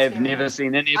 He watched I have Game of never Thrones.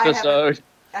 seen any I haven't. episode.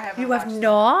 I haven't You have watched it.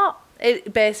 not.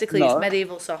 It basically No. is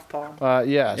medieval soft porn.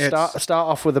 Yeah, It's- start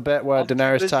off with a bit where I'm too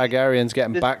Daenerys busy- Targaryen's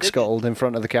getting busy- backscuttled in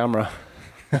front of the camera.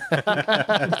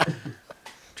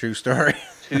 True story.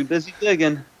 Too busy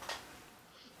digging.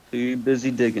 Too busy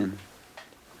digging.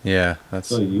 Yeah, that's.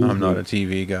 So you I'm not do. a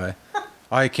TV guy.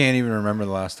 I can't even remember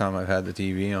the last time I've had the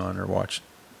TV on or watched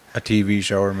a TV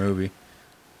show or movie.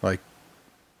 Like,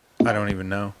 I don't even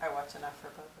know. I watch enough for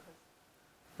both of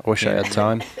us. I wish I had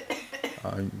time.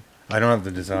 I don't have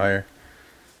the desire.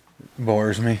 It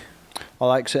bores me. I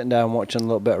like sitting down watching a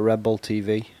little bit of Red Bull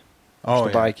TV. Oh, the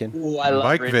yeah. biking. Ooh, I love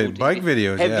Bike Red vid- Bull bike TV.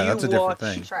 videos, Have yeah, you that's a different watched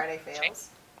thing. Friday fails.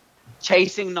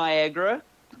 Chasing Niagara.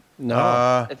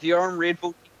 No. If you're on Red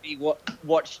Bull TV,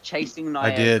 watch Chasing I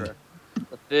Niagara. did.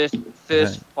 The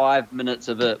first 5 minutes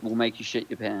of it will make you shit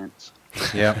your pants.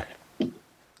 Yep.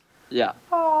 Yeah.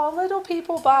 Oh, little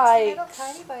people bike. Little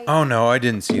tiny bike. Oh no, I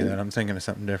didn't see that. I'm thinking of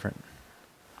something different.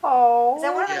 Oh. Is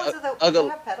that one of the Yeah, ones with the I'll go-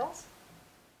 that have pedals?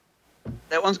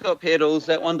 That one's got pedals.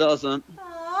 That one doesn't.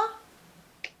 Aww.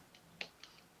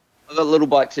 I've got little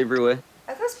bikes everywhere.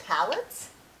 Are those pallets?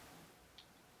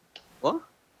 What?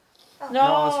 Oh,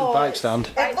 No, it's a bike stand.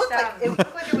 It looked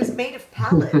like it was made of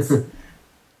pallets.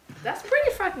 That's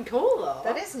pretty fucking cool, though.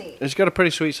 That is neat. It's got a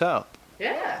pretty sweet setup.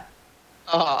 Yeah.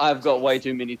 Oh, I've got way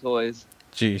too many toys.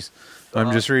 Jeez.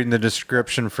 I'm just reading the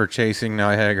description for Chasing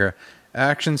Niagara.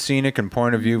 Action, scenic, and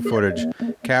point of view footage.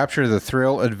 Capture the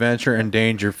thrill, adventure, and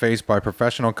danger faced by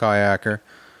professional kayaker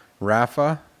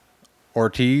Rafa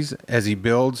Ortiz as he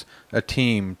builds a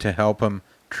team to help him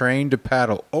train to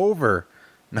paddle over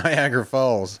Niagara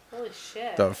Falls. Holy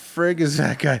shit. The frig is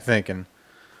that guy thinking?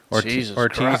 Jesus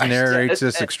Ortiz Christ. narrates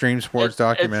this extreme sports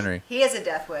documentary. He has a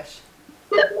death wish.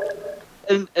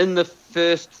 In the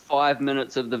first 5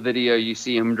 minutes of the video, you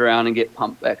see him drown and get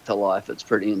pumped back to life. It's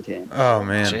pretty intense. Oh,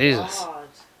 man. Jesus. God.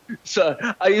 So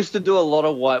I used to do a lot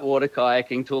of whitewater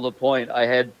kayaking till the point I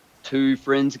had 2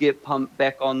 friends get pumped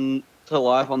back on to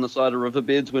life on the side of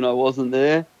riverbeds when I wasn't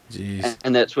there. Jeez.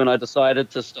 And that's when I decided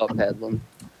to stop paddling.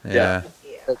 Yeah.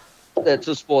 That's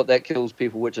a sport that kills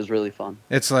people, which is really fun.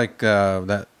 It's like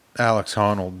that Alex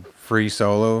Honnold free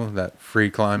solo, that free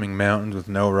climbing mountains with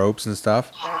no ropes and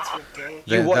stuff. That's ridiculous.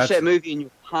 You watch That's- that movie and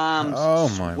your palms Oh,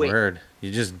 my sweat. word.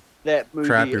 You just That movie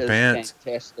crap your is pants.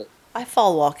 fantastic. I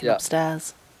fall walking Yeah.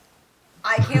 upstairs.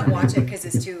 I can't watch it because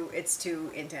it's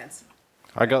too intense.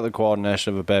 I got the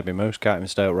coordination of a baby moose. Can't even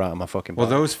stay upright on my fucking Well,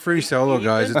 back. those free solo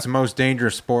guys, it's the most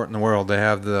dangerous sport in the world. They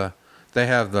have the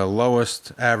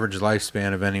lowest average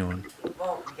lifespan of anyone.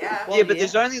 Well, yeah. Yeah, but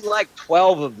there's only like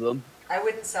 12 of them. I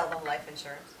wouldn't sell them life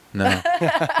insurance. No.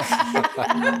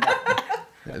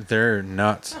 They're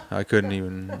nuts. I couldn't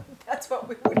even. That's what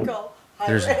we would call high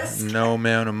There's risk. no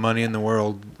amount of money in the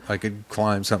world I could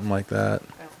climb something like that.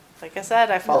 Like I said,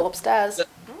 I fall upstairs.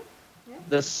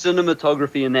 The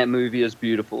cinematography in that movie is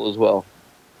beautiful as well.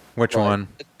 Which Like, one?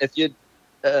 If you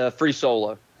free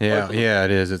solo. Yeah, both of them. yeah,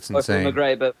 it is. It's Both of them are insane.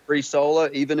 great, but free solo,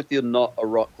 even if you're not a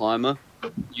rock climber,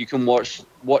 you can watch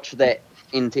that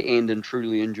end to end and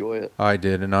truly enjoy it. I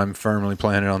did, and I'm firmly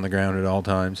planted on the ground at all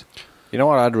times. You know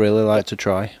what I'd really like to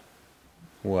try?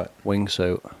 What?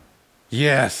 Wingsuit.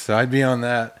 Yes, I'd be on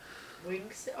that.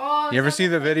 Oh, You ever see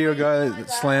the video guy that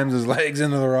slams his legs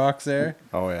into the rocks there?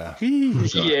 Oh, yeah.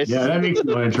 Yes. Yeah, that makes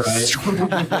me want to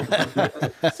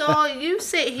try it. So you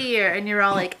sit here and you're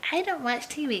all like, I don't watch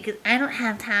TV because I don't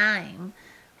have time.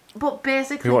 But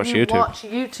basically, You watch you YouTube. watch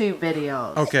YouTube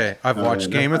videos. Okay, I've watched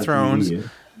Game of that's Thrones media.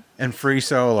 and Free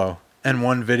Solo, and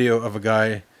one video of a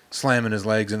guy slamming his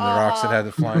legs into the rocks that had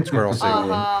the flying squirrel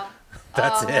suit.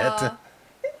 That's it.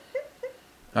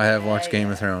 I have watched Game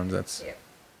of Thrones. That's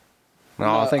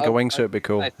No, I think a wingsuit would be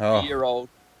cool. My 3-year-old.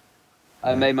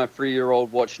 I made my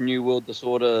 3-year-old watch New World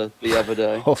Disorder the other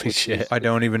day. Holy shit. I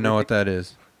don't even know what that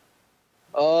is.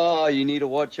 Oh, you need to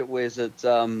watch it, Wes. It's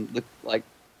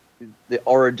the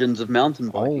origins of mountain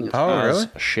biking. It's Oh, really?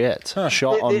 Shit.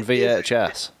 Shot on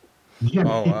VHS.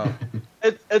 Oh, wow.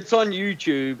 It's on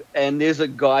YouTube, and there's a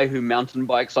guy who mountain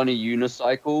bikes on a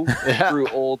unicycle through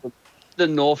all the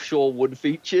North Shore wood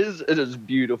features. It is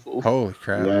beautiful. Holy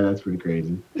crap. Yeah, that's pretty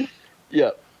crazy.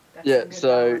 Yeah. That's Yeah, some good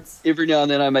so balance. every now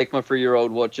and then I make my 3-year-old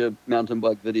watch a mountain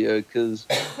bike video because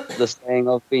the saying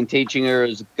I've been teaching her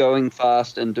is going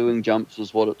fast and doing jumps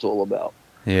is what it's all about.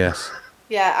 Yes.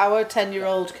 Yeah, our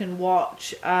 10-year-old can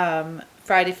watch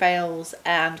Friday Fails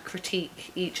and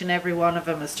critique each and every one of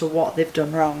them as to what they've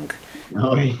done wrong.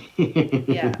 Oh,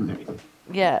 Yeah.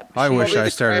 Yeah. I she- wish Probably I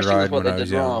the started crashing is riding what when they I was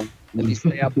did young. wrong. If you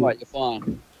stay upright, you're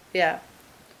fine. Yeah.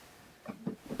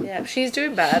 Yeah, she's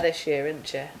doing better this year, isn't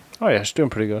she? Oh, yeah, she's doing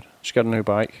pretty good. She got a new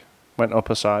bike. Went up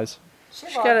a size. She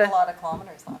She's walked got a a- lot of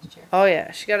kilometers last year. Oh,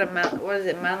 yeah. She got a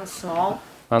man's small.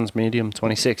 Man's medium,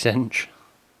 26 inch.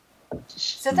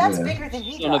 So that's Yeah. bigger than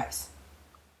he She's on a- drives.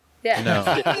 Yeah. No.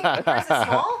 Where's it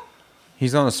small?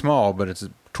 He's on a small, but it's a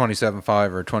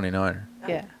 27.5 or a 29er.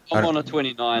 Yeah. I'm on a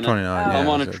 29. 29, I'm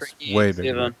yeah, on a so it's tricky way bigger.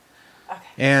 7.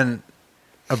 And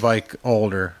a bike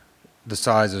older, the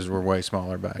sizes were way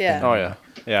smaller back Yeah. then. Oh, yeah.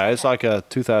 Yeah, it's like a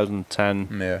 2010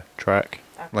 Yeah. Trek.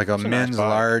 Like a It's a nice men's bike.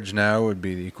 large now would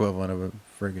be the equivalent of a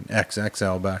friggin'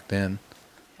 XXL back then.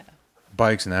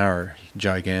 Bikes now are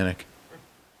gigantic.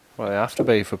 Well, they have to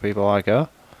be for people like her.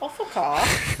 Oh, fuck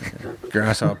off.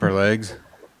 Grasshopper legs.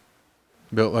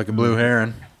 Built like a blue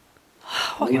heron.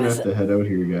 I'm gonna have to head out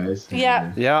here, guys.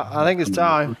 Yeah. Yeah, I think it's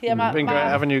time. Yeah, It's been great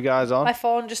having you guys on. My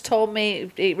phone just told me,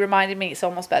 it reminded me it's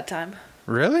almost bedtime.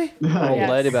 Really? Old Yes.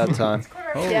 lady bedtime.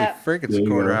 Holy Yeah. frick, it's There a you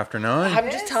quarter go. after 9. I'm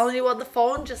just telling you what the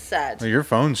phone just said. Well, your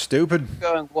phone's stupid.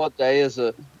 Going, what day is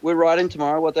it? We're riding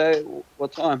tomorrow. What day?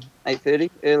 What time? 8:30?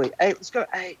 Early. 8. Let's go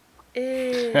 8. Ew,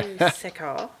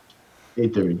 sicko.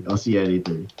 8:30. I'll see you at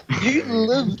 8:30. You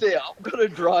live there. I'm going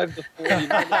to drive the 40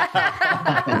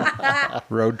 minutes.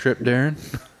 Road trip, Darren.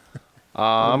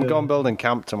 I'm going building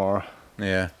camp tomorrow.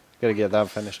 Yeah. Gotta get that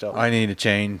finished up. I need a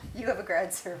chain. You have a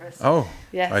grad service. Oh,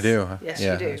 Yes. I do. Yes,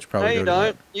 yeah, you do. I should probably No, you go to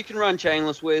don't. You can run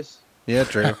chainless, Wes. that. Yeah,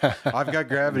 true. I've got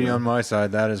gravity on my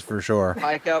side. That is for sure.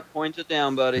 Hike up, point it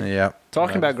down, buddy. Yeah.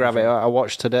 Talking about gravity, I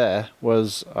watched today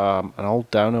was an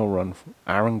old downhill run from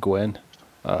Aaron Gwynn.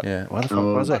 Yeah. Where the fuck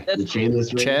was he? The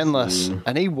chainless race? Chainless. Yeah.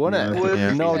 And he won it.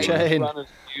 Yeah. No Chainless chain. run is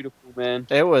beautiful, man.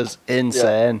 It was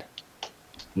insane.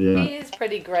 Yeah. He is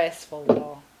pretty graceful,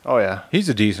 though. Oh, yeah. He's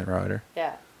a decent rider.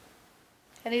 Yeah.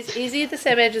 And is he the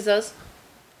same age as us?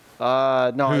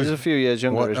 No, he's a few years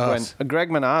younger. What, He's us? Greg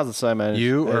Menard's the same age.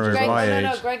 You or as Greg- my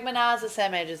No, age. Greg Menard's the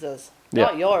same age as us. Yeah.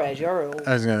 Not your age, you're old.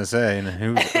 I was gonna say, and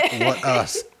who? What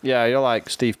us? Yeah, you're like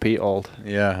Steve Pete old.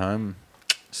 Yeah, I'm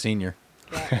senior.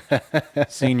 Yeah.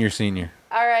 Senior.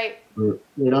 All right.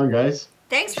 Right on, guys.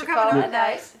 Thanks for Call coming it on,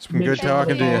 night. guys. It's been good Make sure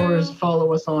talking to you. followers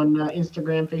follow us on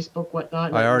Instagram, Facebook,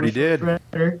 whatnot. I already Northshore did.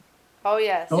 Shredder. Oh,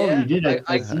 yes. Oh, Yeah. you did. I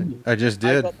I- see. I just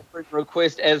I did. got the freak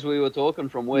request as we were talking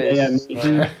from Wes. Yeah, me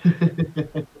too.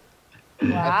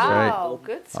 Wow.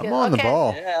 Good skill. I'm on the Okay.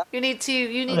 ball. Yeah. You need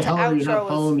to How the hell are you not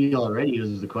following outro us. me already?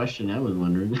 Was the question I was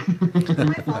wondering. Am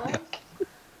I following?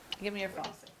 Give me your phone.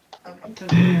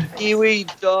 Okay. Kiwi.n.nb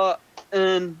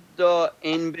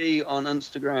on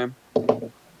Instagram.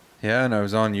 Yeah, and I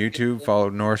was on YouTube.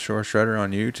 Followed Northshore Shredder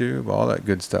on YouTube. All that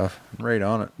good stuff. Right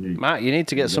on it. Matt, you need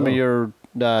to get some of your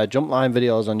jump line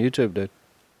videos on YouTube, dude.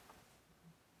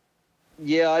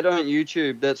 Yeah, I don't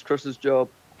YouTube. That's Chris's job.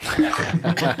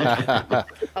 I'll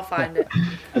find it.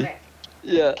 Okay.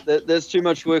 Yeah, that's too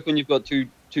much work when you've got two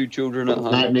children at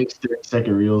home. Matt makes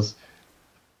 30-second reels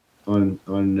on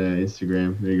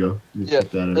Instagram. There you go. Just Yeah, check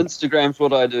that out. Instagram's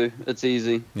what I do. It's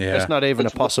easy. Yeah. It's not even a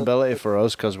It's- possibility for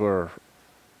us because we're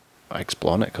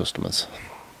Explanet customers.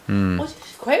 Well,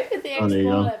 just quit with the Oh, there you go.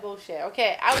 Explanet bullshit.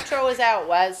 Okay, outro is out,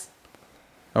 Wes.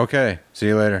 Okay. See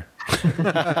you later.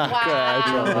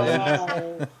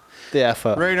 Wow. The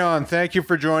effort. Right on. Thank you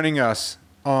for joining us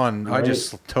on. I Right.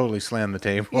 just totally slammed the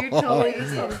table. You're totally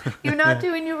You're not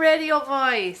doing your radio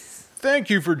voice. Thank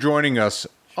you for joining us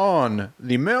on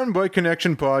the Mountain Bike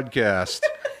Connection podcast.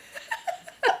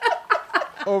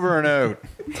 Over and out.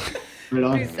 Right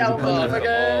on. Peace out,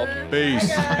 motherfucker. Peace.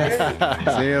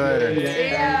 See you later.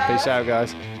 See ya. Peace out,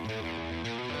 guys.